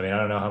still, I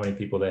don't know how many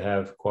people they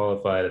have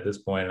qualified at this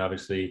point. And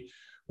obviously,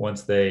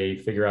 once they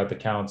figure out the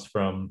counts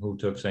from who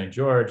took St.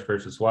 George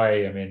versus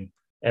Hawaii,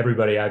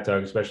 everybody I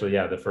talk, especially,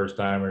 the first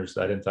timers,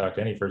 I didn't talk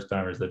to any first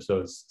timers that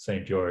chose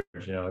St. George.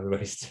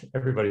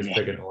 Everybody's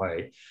picking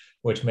Hawaii,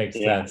 which makes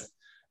sense.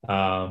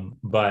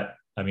 But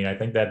I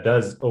think that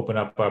does open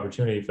up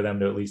opportunity for them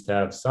to at least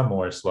have some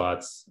more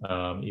slots,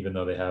 even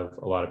though they have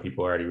a lot of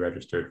people already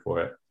registered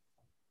for it.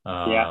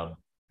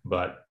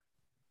 But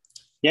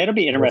it'll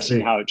be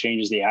interesting how it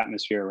changes the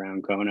atmosphere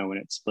around Kona when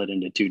it's split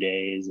into 2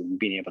 days, and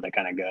being able to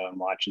kind of go and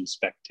watch and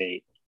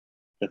spectate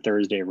the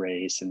Thursday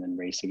race and then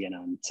race again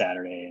on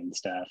Saturday and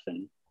stuff.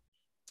 And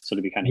so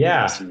it'll be kind of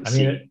interesting to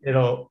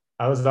see.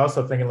 I was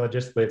also thinking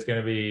logistically, it's going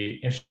to be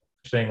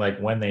interesting, like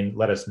when they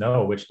let us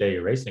know which day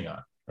you're racing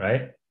on,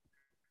 right?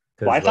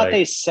 Well, I thought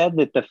they said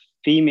that the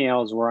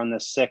females were on the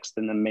 6th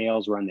and the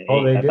males were on the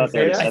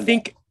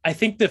 8th. I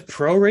think the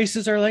pro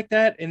races are like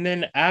that. And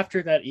then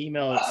after that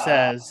email, it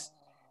says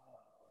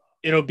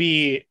it'll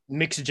be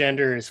mixed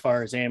gender as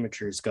far as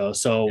amateurs go.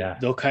 So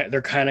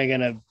they're kind of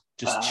going to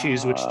just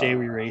choose which day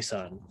we race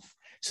on.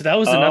 So that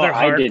was another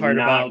hard part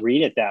about. I did not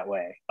read it that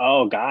way.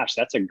 Oh gosh,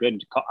 that's a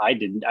good call. I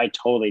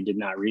totally did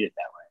not read it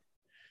that way.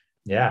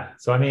 Yeah.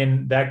 So,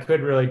 that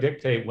could really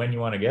dictate when you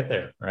want to get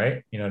there,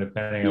 right?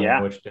 Depending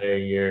on which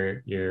day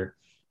you're,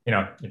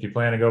 if you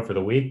plan to go for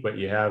the week, but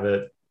you have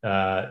it,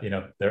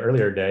 the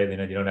earlier day, then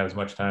you don't have as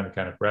much time to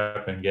kind of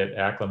prep and get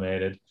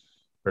acclimated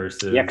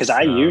versus. Yeah. Cause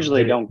I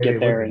usually don't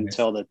get there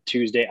until the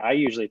Tuesday. I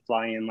usually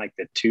fly in like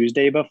the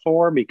Tuesday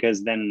before,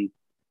 because then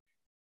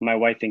my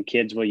wife and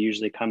kids will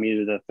usually come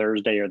either the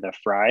Thursday or the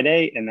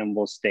Friday, and then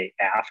we'll stay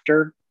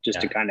after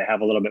just to kind of have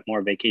a little bit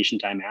more vacation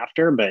time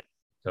after. But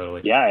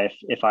totally. Yeah.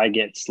 If I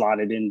get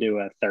slotted into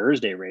a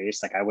Thursday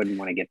race, like I wouldn't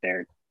want to get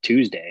there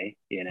Tuesday,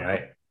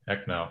 Right.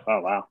 Heck no.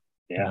 Oh, wow.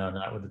 Yeah. No,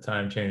 not with the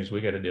time changes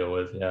we got to deal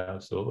with. Yeah,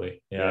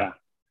 absolutely.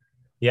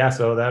 Yeah.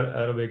 So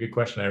that'll be a good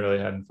question. I really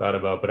hadn't thought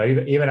about, but I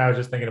was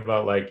just thinking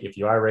about, like, if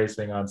you are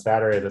racing on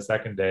Saturday, the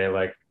second day,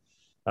 like,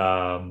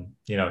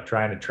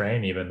 trying to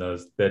train even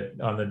those that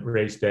on the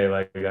race day,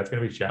 like that's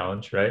going to be a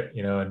challenge, right?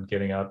 And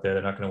getting out there,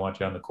 they're not going to want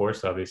you on the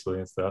course, obviously,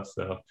 and stuff.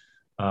 So,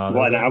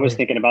 well, and I was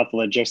thinking about the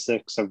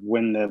logistics of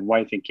when the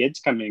wife and kids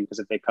come in, because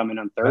if they come in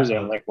on Thursday,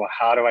 I'm like, well,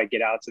 how do I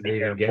get out to the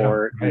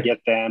airport and get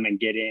them and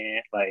get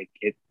in? Like,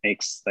 it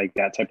makes like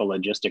that type of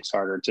logistics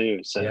harder too.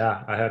 So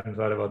yeah, I hadn't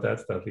thought about that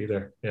stuff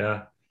either.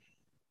 Yeah.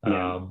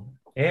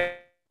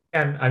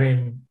 And I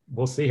mean,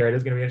 we'll see here. It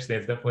is going to be interesting.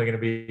 It's definitely going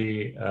to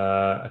be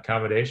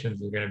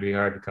accommodations are going to be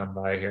hard to come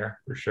by here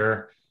for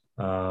sure,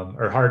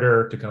 or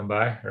harder to come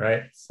by,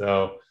 right?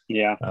 So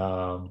yeah.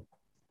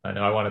 I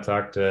know I want to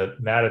talk to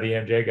Matt of the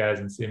MJ guys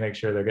and make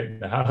sure they're getting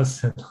the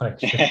house and like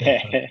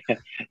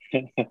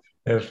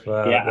if that's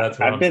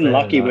what I've been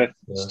lucky with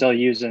still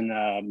using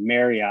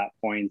Marriott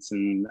points,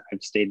 and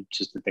I've stayed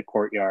just at the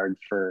Courtyard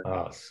for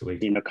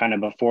kind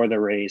of before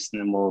the race,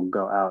 and then we'll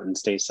go out and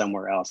stay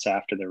somewhere else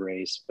after the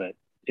race. But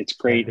it's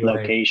great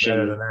location.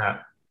 Better than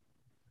that.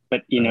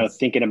 But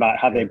thinking about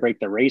how they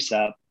break the race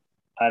up,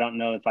 I don't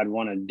know if I'd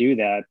want to do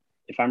that.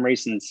 If I'm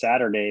racing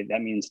Saturday,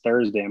 that means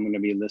Thursday I'm going to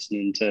be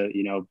listening to,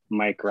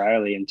 Mike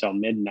Riley until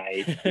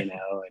midnight, and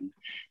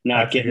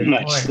not getting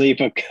much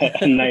sleep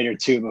a night or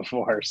two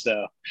before.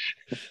 So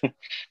it's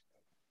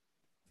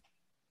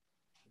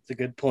a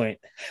good point.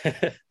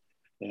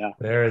 Yeah.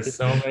 There is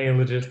so many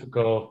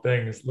logistical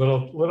things,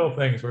 little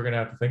things we're going to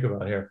have to think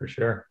about here for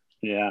sure.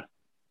 Yeah.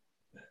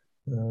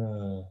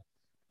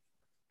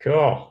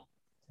 Cool.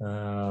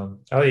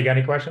 Ellie, you got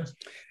any questions?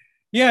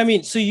 Yeah. I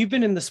mean, so you've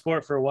been in the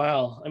sport for a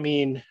while. I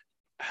mean,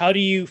 how do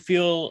you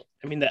feel?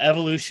 I mean, the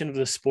evolution of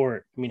the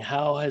sport, I mean,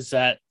 how has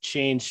that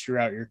changed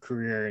throughout your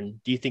career?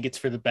 And do you think it's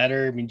for the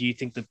better? I mean, do you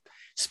think the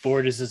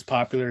sport is as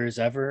popular as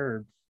ever?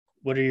 Or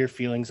what are your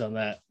feelings on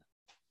that?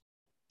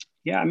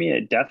 Yeah, I mean,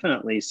 it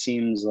definitely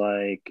seems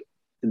like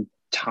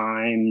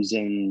times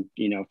and,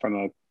 from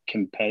a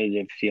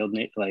competitive field,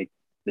 like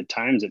the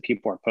times that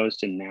people are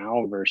posting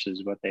now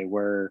versus what they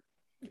were,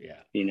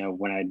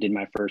 when I did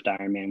my first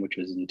Ironman, which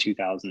was in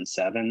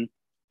 2007.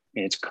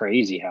 It's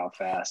crazy how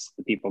fast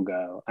the people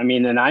go. I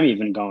mean, and I'm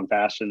even going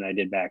faster than I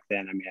did back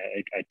then. I mean,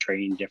 I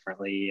trained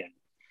differently,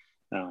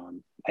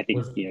 and I think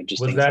was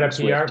that a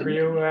PR for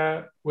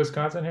you,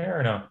 Wisconsin here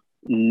or no?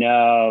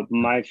 No,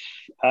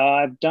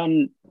 I've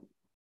done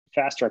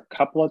faster a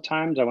couple of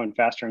times. I went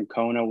faster in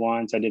Kona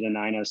once. I did a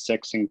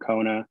 9:06 in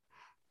Kona,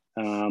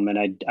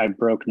 and I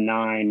broke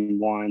 9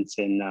 once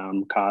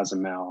in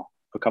Cozumel.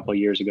 A couple of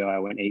years ago, I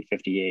went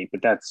 8:58,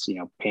 but that's,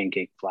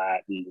 pancake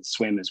flat, and the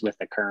swim is with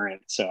the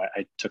current. So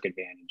I took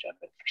advantage of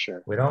it for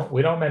sure. We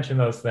don't mention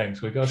those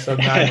things. We go sub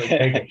 9, we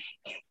take it.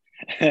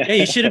 Yeah,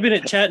 you should have been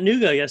at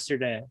Chattanooga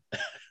yesterday.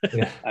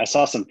 Yeah. I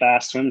saw some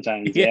fast swim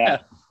times.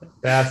 Yeah.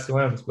 Fast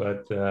swims,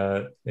 but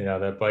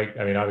that bike,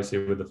 I mean,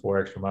 obviously with the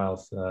 4 extra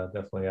miles,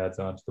 definitely adds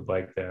on to the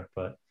bike there.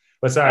 But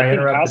sorry, I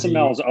think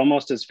Cozumel is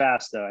almost as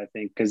fast though, I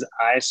think, because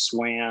I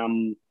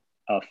swam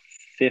a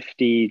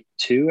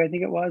 52, I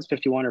think it was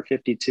 51 or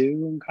 52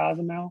 in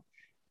Cozumel,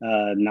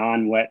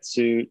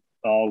 non-wetsuit,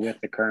 all with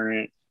the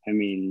current. I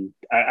mean,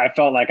 I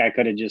felt like I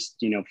could have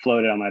just,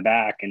 floated on my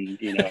back and,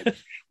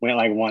 went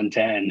like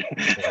 110.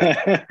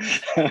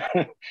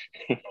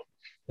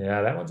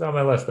 Yeah, that one's on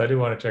my list. I do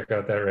want to check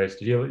out that race.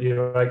 Do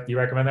you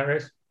recommend that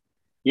race?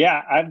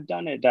 Yeah, I've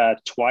done it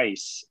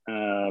twice.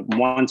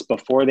 Once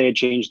before they had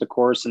changed the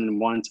course, and then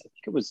once, I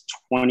think it was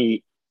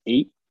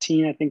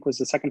 2018, I think was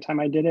the second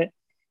time I did it.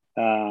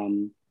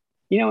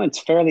 It's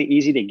fairly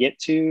easy to get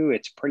to.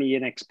 It's pretty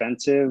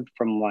inexpensive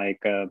from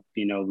like,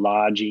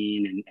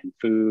 lodging and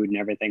food and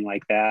everything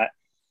like that.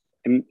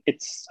 And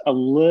it's a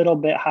little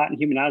bit hot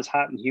and humid, not as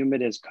hot and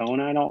humid as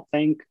Kona, I don't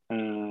think.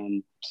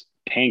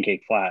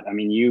 Pancake flat. I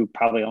mean, you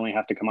probably only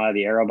have to come out of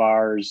the aero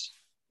bars.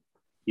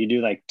 You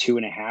do like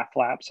 2.5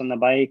 laps on the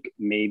bike,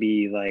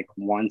 maybe like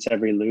once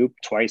every loop,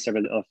 twice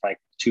every, like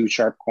 2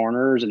 sharp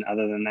corners. And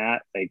other than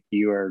that, like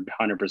you are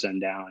 100%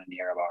 down in the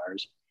aero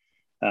bars.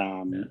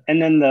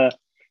 And then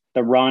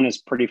the run is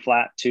pretty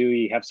flat too.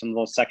 You have some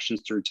little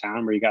sections through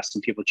town where you got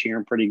some people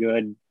cheering pretty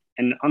good.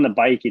 And on the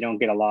bike, you don't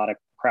get a lot of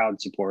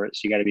crowd support.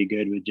 So you got to be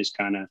good with just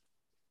kind of,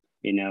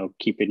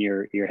 keeping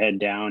your head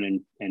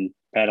down and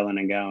pedaling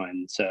and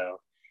going. So,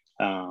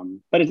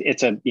 but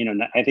it's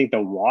I think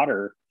the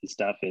water and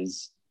stuff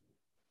is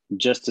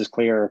just as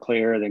clear or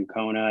clearer than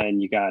Kona, and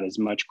you got as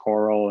much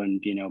coral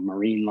and,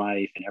 marine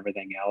life and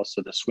everything else.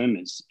 So the swim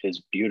is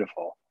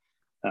beautiful.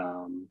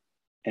 And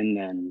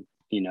then,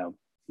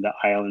 the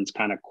island's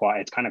kind of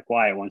quiet. It's kind of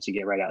quiet once you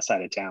get right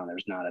outside of town.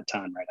 There's not a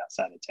ton right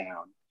outside of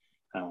town.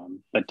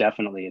 But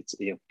definitely it's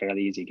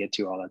fairly easy to get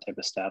to, all that type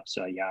of stuff.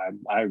 So yeah,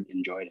 I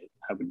enjoyed it.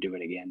 I would do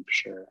it again for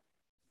sure.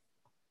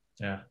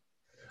 Yeah.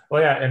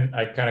 Well, yeah. And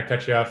I kind of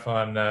cut you off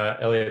on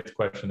Elliot's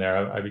question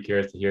there. I'd be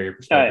curious to hear your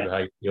perspective of how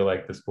you feel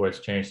like the sport's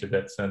changed a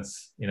bit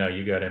since,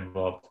 you got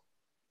involved.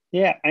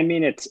 Yeah. I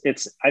mean,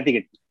 I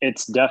think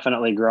it's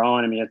definitely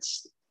growing. I mean,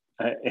 it's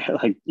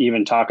like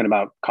even talking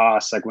about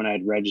costs, like when I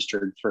had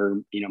registered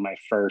for, my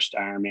first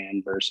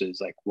Ironman versus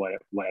like what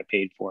I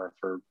paid for,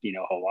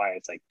 Hawaii,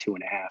 it's like 2.5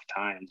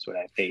 times what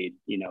I paid,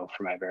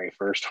 for my very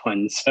first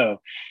one. So,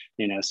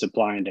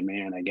 supply and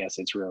demand, I guess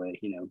it's really,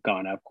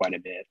 gone up quite a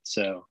bit.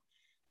 So,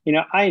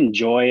 I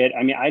enjoy it.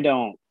 I mean, I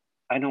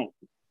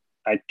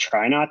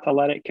try not to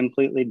let it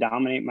completely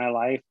dominate my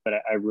life, but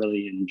I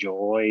really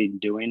enjoy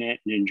doing it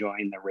and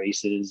enjoying the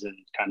races and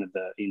kind of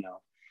the,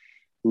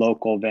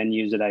 local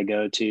venues that I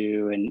go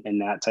to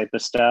and that type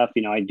of stuff.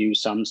 I do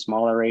some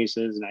smaller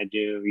races and I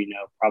do,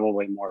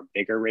 probably more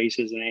bigger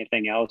races than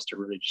anything else to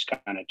really just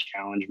kind of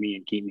challenge me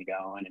and keep me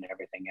going and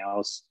everything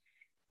else.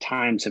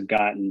 Times have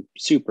gotten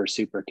super,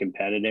 super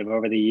competitive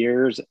over the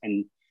years.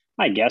 And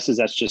my guess is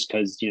that's just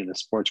because, the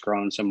sport's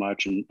grown so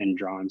much and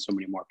drawing so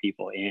many more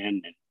people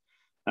in and,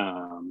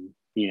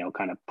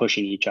 kind of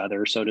pushing each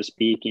other, so to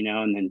speak,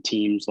 and then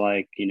teams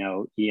like,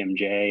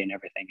 EMJ and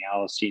everything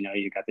else,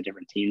 you got the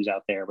different teams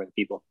out there where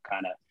people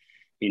kind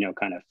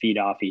of feed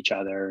off each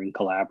other and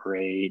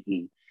collaborate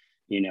and,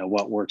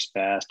 what works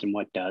best and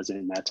what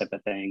doesn't, that type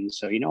of thing.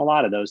 So, a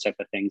lot of those type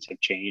of things have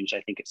changed.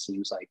 I think it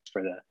seems like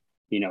for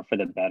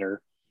the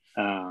better.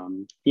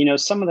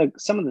 Some of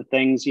the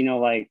things,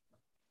 like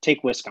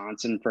take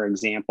Wisconsin, for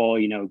example,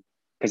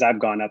 because I've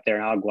gone up there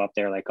and I'll go up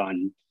there like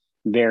on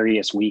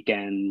various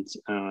weekends,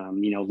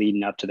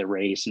 leading up to the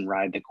race and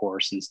ride the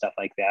course and stuff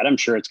like that. I'm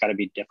sure it's got to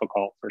be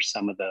difficult for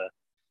some of the,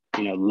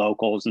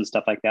 locals and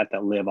stuff like that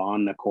live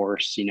on the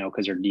course,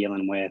 because they're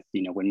dealing with,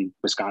 when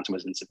Wisconsin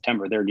was in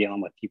September, they're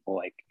dealing with people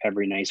like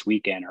every nice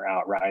weekend are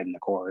out riding the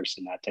course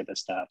and that type of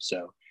stuff.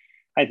 So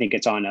I think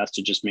it's on us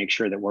to just make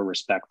sure that we're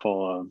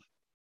respectful of,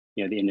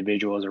 the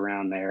individuals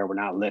around there. We're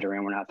not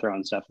littering, we're not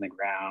throwing stuff in the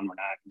ground, we're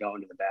not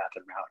going to the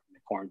bathroom out in the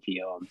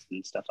cornfields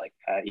and stuff like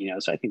that.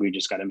 So I think we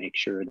just got to make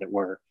sure that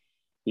we're,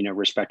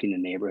 respecting the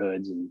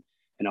neighborhoods and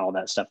all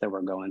that stuff that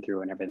we're going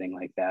through and everything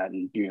like that.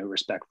 And,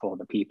 respectful of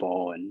the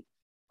people and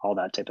all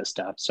that type of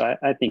stuff. So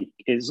I think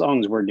as long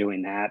as we're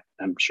doing that,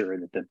 I'm sure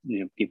that the,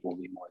 people will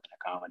be more than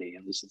accommodating.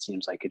 At least it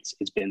seems like it's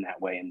been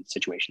that way in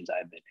situations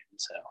I've been in.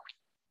 So.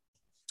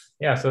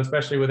 Yeah, so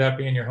especially with that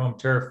being your home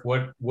turf,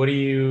 what do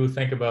you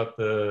think about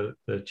the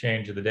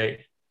change of the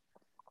date?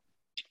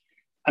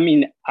 I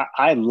mean,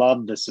 I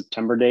love the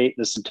September date.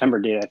 The September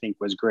date I think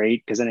was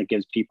great because then it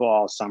gives people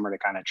all summer to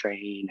kind of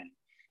train and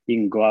you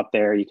can go up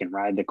there, you can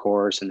ride the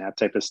course and that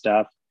type of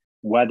stuff.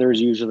 Weather's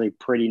usually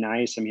pretty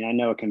nice. I mean, I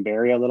know it can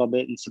vary a little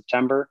bit in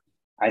September.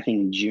 I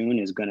think June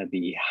is going to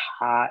be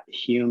hot,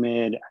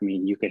 humid. I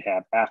mean, you could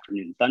have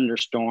afternoon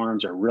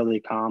thunderstorms are really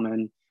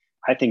common.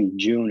 I think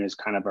June is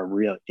kind of a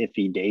real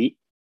iffy date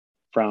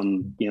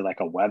from, like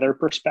a weather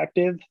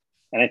perspective.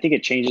 And I think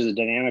it changes the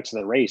dynamics of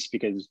the race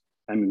because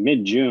I mean,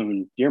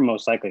 mid-June, you're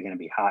most likely going to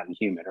be hot and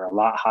humid or a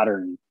lot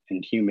hotter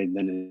and humid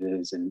than it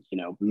is in,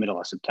 middle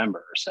of September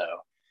or so.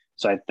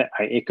 So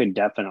it could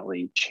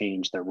definitely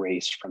change the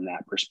race from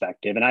that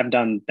perspective. And I've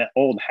done the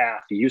old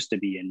half used to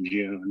be in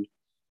June.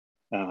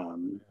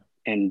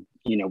 And,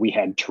 we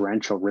had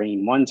torrential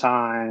rain one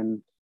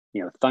time,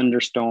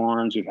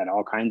 thunderstorms, we've had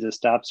all kinds of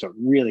stuff. So it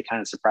really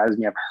kind of surprised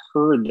me. I've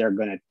heard they're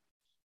going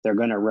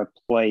to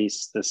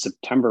replace the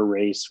September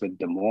race with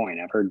Des Moines.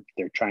 I've heard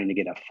they're trying to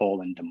get a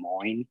full in Des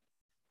Moines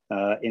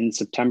in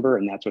September,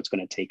 and that's what's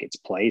going to take its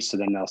place. So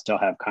then they'll still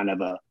have kind of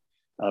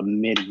a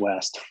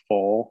Midwest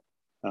full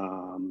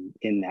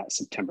in that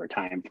September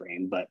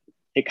timeframe. But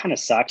it kind of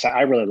sucks.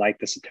 I really like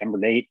the September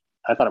date.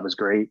 I thought it was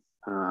great.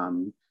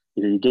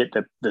 You get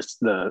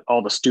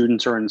all the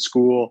students are in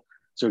school.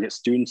 So we get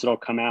students that'll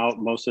come out.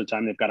 Most of the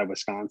time they've got a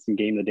Wisconsin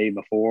game the day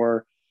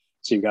before.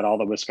 So you've got all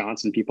the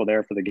Wisconsin people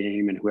there for the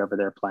game and whoever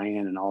they're playing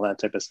and all that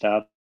type of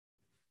stuff.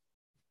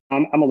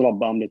 I'm a little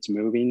bummed it's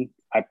moving.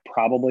 I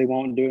probably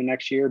won't do it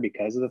next year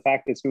because of the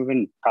fact it's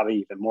moving, probably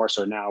even more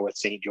so now with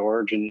St.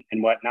 George and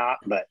whatnot.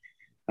 But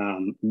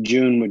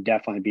June would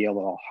definitely be a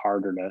little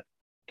harder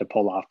to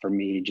pull off for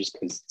me just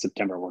because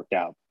September worked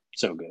out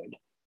so good.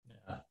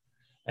 Yeah.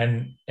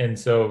 And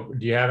so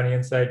do you have any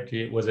insight?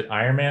 Was it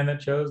Ironman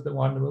that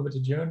wanted to move it to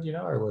June,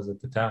 or was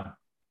it the town?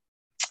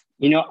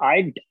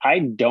 I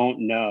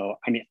don't know.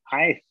 I mean,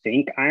 I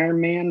think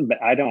Ironman,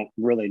 but I don't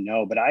really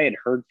know. But I had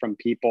heard from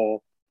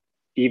people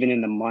even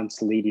in the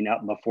months leading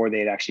up before they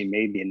had actually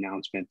made the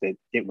announcement that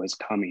it was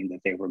coming, that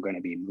they were going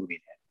to be moving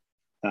it.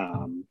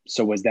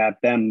 So was that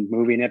them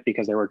moving it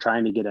because they were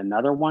trying to get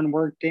another one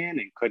worked in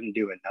and couldn't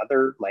do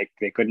another, like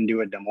they couldn't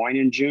do a Des Moines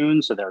in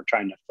June. So they were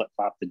trying to flip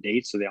flop the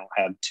dates so they don't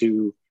have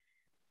two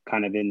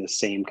kind of in the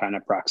same kind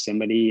of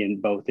proximity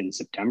and both in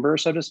September,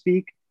 so to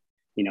speak.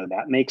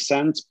 That makes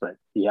sense, but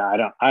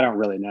yeah, I don't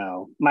really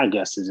know. My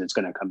guess is it's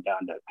going to come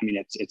down to, I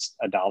mean, it's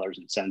a dollars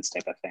and cents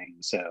type of thing.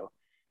 So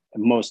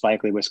most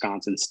likely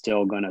Wisconsin's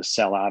still going to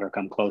sell out or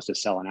come close to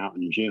selling out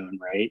in June.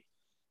 Right.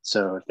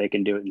 So if they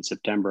can do it in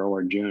September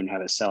or June,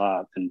 have a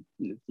sellout, then,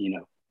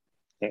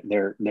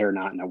 they're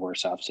not in a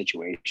worse off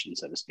situation,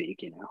 so to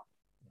speak,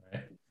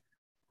 Right.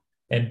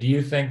 And do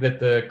you think that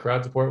the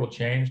crowd support will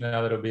change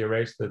now that it'll be a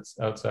race that's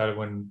outside of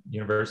when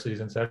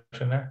university's in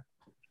session there?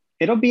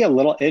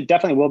 it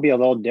definitely will be a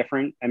little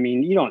different. I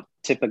mean, you don't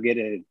typically get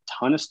a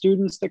ton of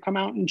students that come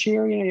out and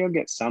cheer, you'll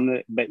get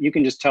some, but you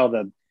can just tell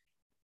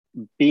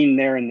being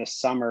there in the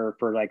summer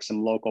for like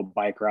some local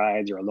bike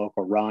rides or a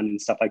local run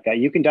and stuff like that,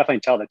 you can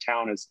definitely tell the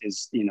town is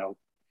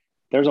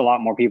there's a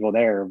lot more people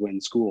there when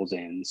school's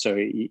in. So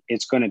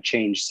it's going to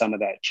change some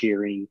of that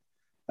cheering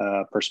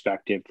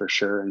perspective for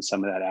sure. And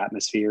some of that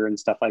atmosphere and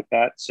stuff like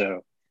that.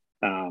 So,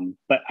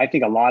 but I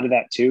think a lot of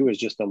that too is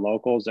just the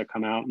locals that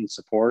come out and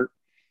support.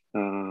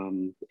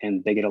 And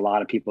they get a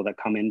lot of people that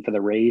come in for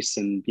the race,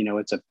 and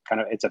it's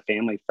a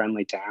family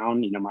friendly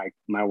town.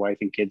 My wife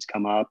and kids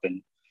come up,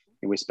 and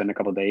we spend a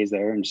couple of days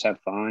there and just have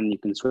fun. You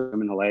can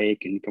swim in the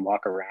lake, and you can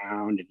walk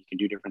around, and you can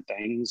do different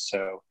things.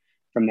 So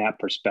from that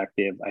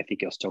perspective, I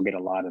think you'll still get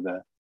a lot of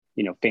the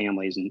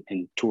families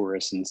and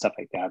tourists and stuff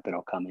like that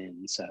that'll come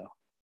in. So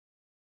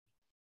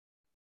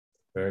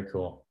very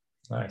cool.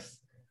 Nice.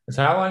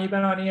 So how long you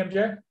been on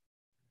EMJ?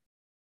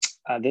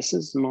 This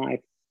is my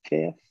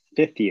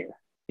fifth year.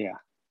 Yeah.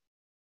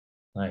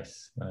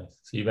 Nice. So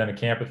you've been to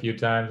camp a few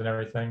times and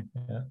everything?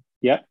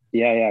 Yeah.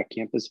 Yeah.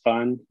 Camp is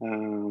fun.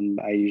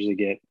 I usually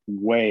get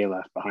way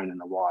left behind in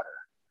the water.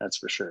 That's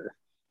for sure.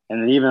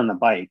 And then even on the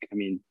bike, I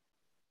mean,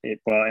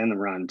 and the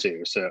run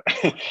too. So,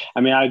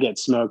 I mean, I get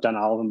smoked on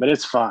all of them, but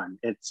it's fun.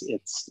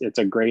 It's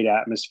a great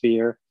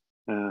atmosphere.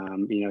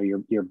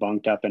 You're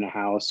bunked up in a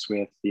house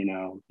with,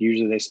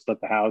 usually they split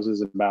the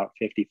houses about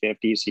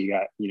 50-50. So you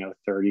got,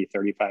 30,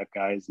 35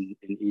 guys in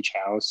each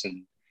house.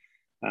 And,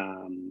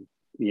 I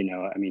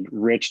mean,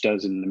 Rich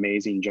does an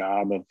amazing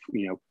job of,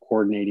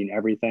 coordinating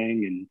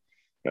everything,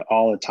 and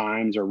all the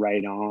times are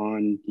right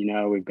on.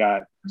 We've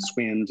got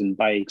swims and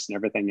bikes and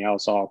everything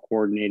else all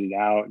coordinated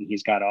out, and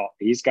he's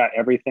got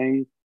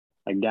everything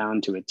like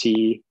down to a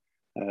T,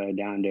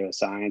 down to a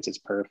science. It's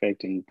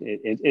perfect. And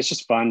it's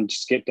just fun.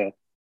 Just get to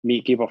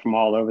meet people from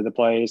all over the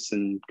place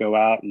and go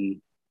out and,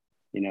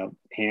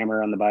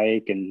 hammer on the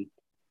bike and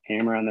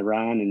hammer on the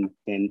run, and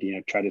then,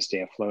 try to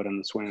stay afloat on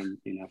the swim,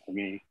 for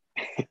me.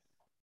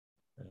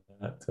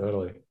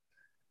 Totally.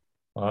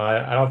 Well,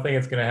 I don't think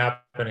it's going to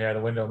happen here.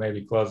 The window may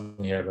be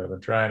closing here, but I've been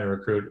trying to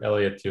recruit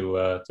Elliot to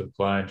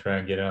apply and try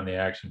and get in on the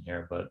action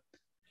here. But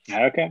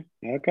okay,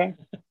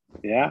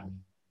 yeah.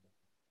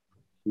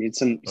 Need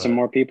some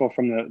more people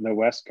from the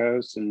West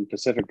Coast and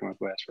Pacific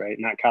Northwest, right?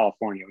 Not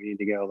California. We need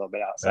to go a little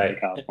bit outside of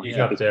California. He's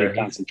up there.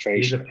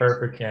 He's a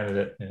perfect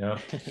candidate,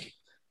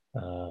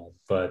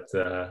 But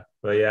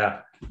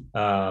yeah.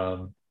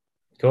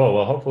 Cool.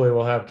 Well, hopefully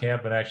we'll have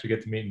camp and actually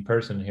get to meet in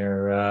person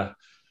here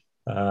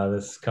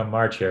this come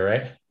March here,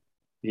 right?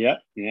 Yeah,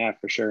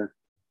 for sure.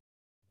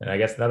 And I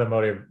guess another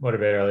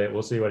motivator, Elliot,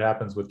 we'll see what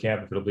happens with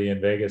camp, if it'll be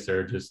in Vegas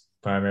or just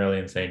primarily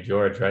in St.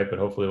 George, right? But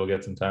hopefully we'll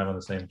get some time on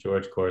the St.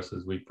 George course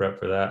as we prep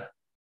for that.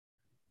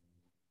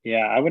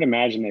 Yeah, I would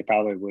imagine they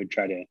probably would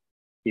try to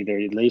either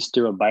at least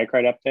do a bike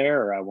ride up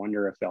there, or I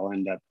wonder if they'll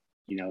end up,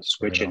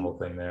 switching the whole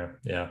thing there.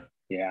 Yeah.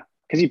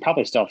 Because you'd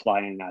probably still fly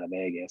in and out of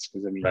Vegas.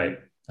 Because I mean, right.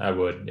 I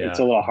would. Yeah. It's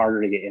a little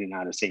harder to get in and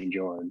out of St.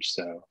 George.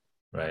 So.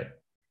 Right.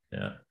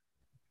 Yeah.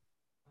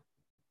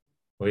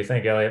 What do you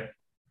think, Elliot?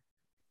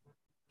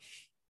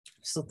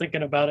 Still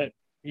thinking about it.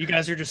 You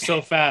guys are just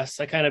so fast.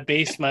 I kind of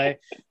base my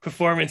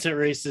performance at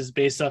races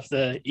based off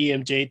the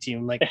EMJ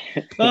team. Like,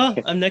 oh,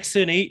 I'm next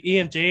to an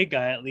EMJ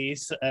guy at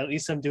least. At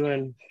least I'm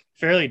doing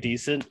fairly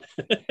decent.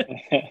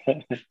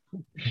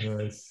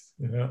 Nice.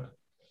 Yeah.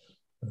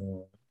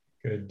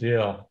 Good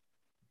deal.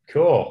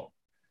 Cool.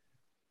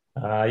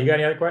 You got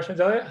any other questions,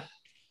 Elliot?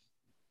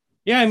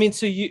 Yeah, I mean,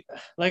 so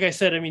like I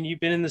said, I mean, you've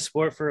been in the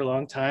sport for a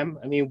long time.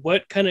 I mean,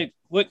 what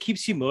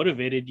keeps you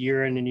motivated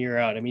year in and year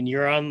out? I mean,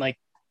 you're on like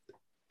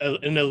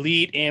an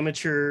elite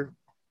amateur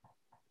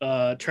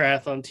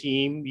triathlon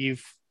team.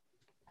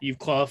 You've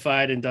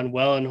qualified and done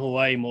well in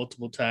Hawaii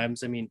multiple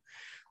times. I mean,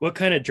 what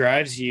kind of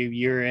drives you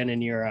year in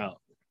and year out?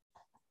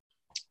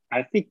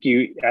 I think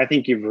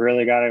you've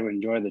really got to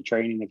enjoy the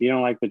training. If you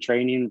don't like the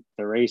training,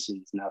 the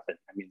racing is nothing.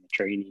 I mean, the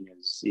training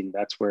is,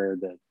 that's where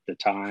the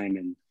time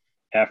and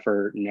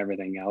effort and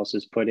everything else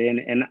is put in.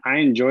 And I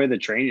enjoy the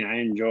training. I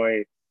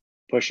enjoy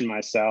pushing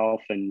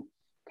myself and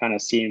kind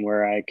of seeing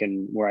where I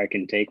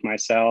can take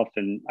myself.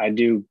 And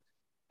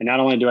not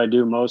only do I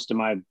do most of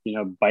my,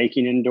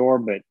 biking indoor,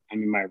 but I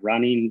mean, my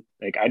running,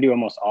 like I do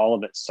almost all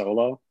of it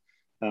solo.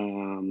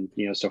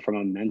 So from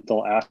a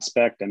mental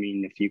aspect, I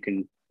mean, if you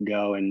can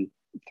go and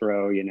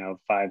throw,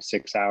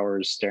 5-6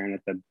 hours staring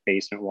at the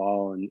basement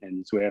wall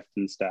and Zwift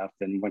and stuff,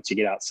 then once you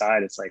get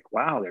outside, it's like,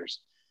 wow, there's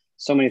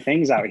so many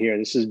things out here.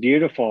 This is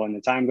beautiful. And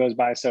the time goes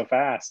by so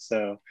fast.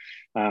 So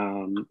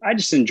I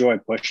just enjoy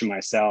pushing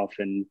myself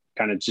and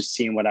kind of just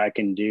seeing what I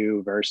can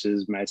do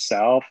versus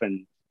myself.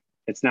 And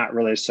it's not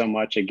really so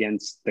much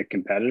against the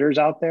competitors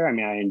out there. I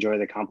mean, I enjoy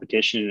the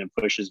competition and it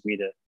pushes me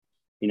to,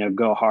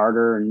 go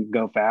harder and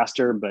go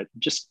faster, but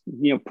just,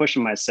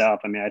 pushing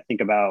myself. I mean, I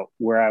think about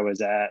where I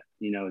was at,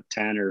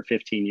 10 or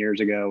 15 years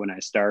ago when I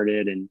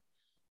started, and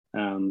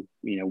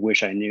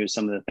wish I knew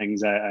some of the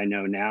things I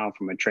know now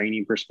from a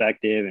training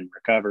perspective and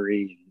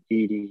recovery and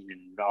eating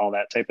and all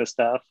that type of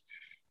stuff.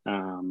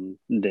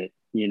 That,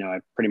 I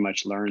pretty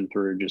much learned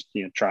through just,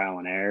 trial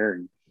and error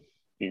and,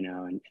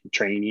 and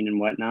training and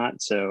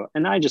whatnot. So,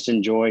 and I just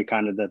enjoy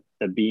kind of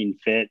the being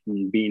fit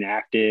and being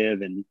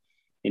active and,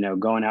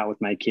 going out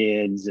with my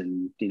kids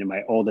and,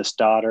 my oldest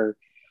daughter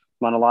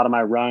on a lot of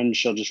my runs,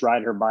 she'll just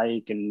ride her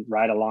bike and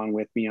ride along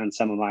with me on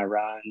some of my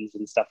runs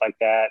and stuff like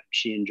that.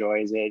 She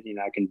enjoys it.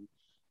 I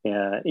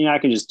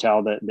can just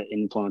tell the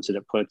influence that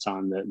it puts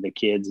on the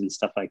kids and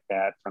stuff like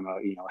that from a,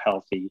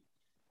 healthy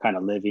kind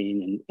of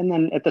living. And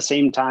then at the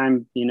same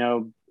time,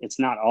 it's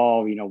not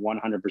all,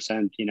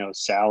 100%,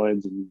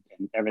 salads and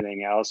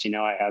everything else.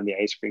 I have the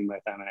ice cream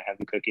with them and I have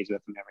the cookies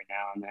with them every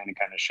now and then and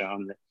kind of show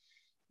them that,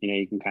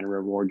 you can kind of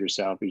reward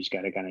yourself. You just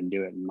got to kind of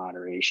do it in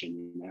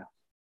moderation,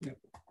 Yep.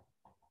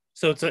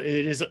 So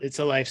it's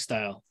a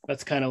lifestyle.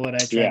 That's kind of what I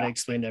try to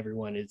explain to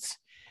everyone. It's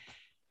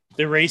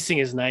the racing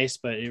is nice,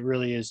 but it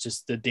really is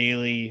just the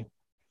daily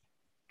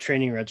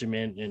training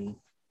regimen and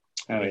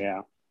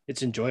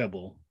it's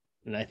enjoyable.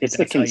 And I think it's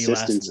the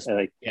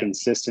consistency,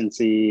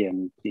 consistency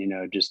and,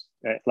 just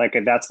like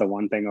that's the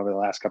one thing over the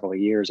last couple of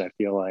years, I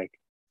feel like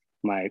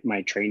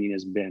my training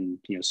has been,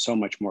 so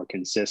much more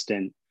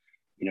consistent,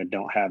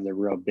 don't have the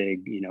real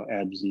big,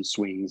 ebbs and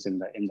swings in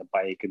the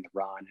bike and the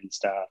run and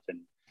stuff. And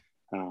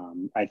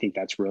I think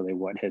that's really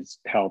what has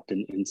helped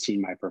and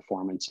seen my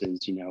performances,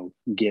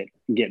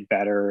 get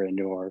better and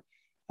or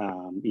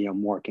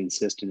more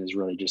consistent is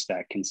really just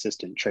that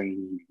consistent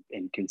training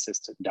and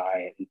consistent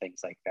diet and things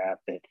like that.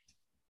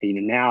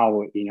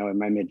 Now, in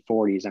my mid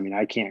 40s, I mean,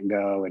 I can't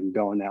go in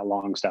that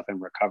long stuff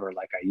and recover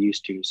like I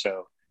used to.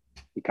 So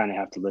you kind of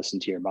have to listen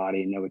to your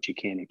body and know what you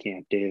can and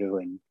can't do.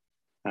 And,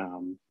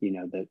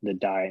 the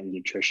diet and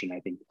nutrition, I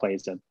think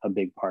plays a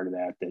big part of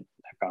that I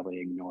probably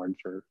ignored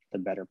for the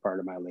better part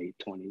of my late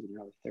 20s and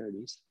early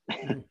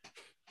 30s.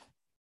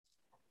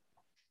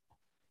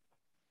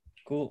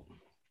 Cool.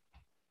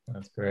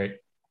 That's great.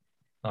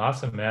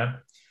 Awesome, man.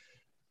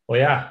 Well,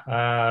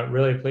 yeah,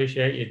 really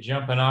appreciate you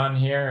jumping on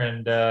here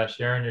and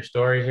sharing your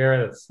story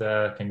here. That's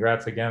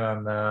congrats again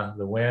on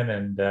the win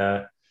and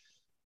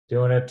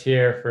doing it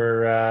here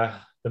for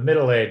the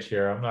middle age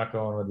here. I'm not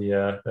going with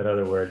that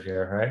other word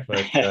here, right?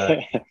 But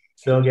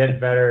still getting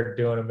better,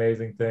 doing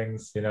amazing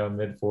things.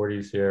 Mid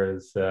 40s here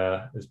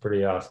is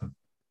pretty awesome.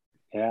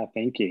 Yeah,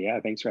 thank you. Yeah,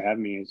 thanks for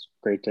having me. It's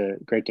great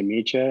to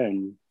meet you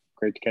and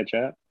great to catch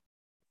up.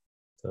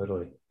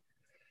 Totally.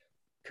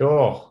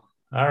 Cool.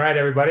 All right,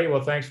 everybody.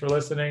 Well, thanks for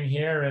listening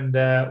here, and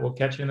we'll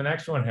catch you in the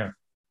next one here.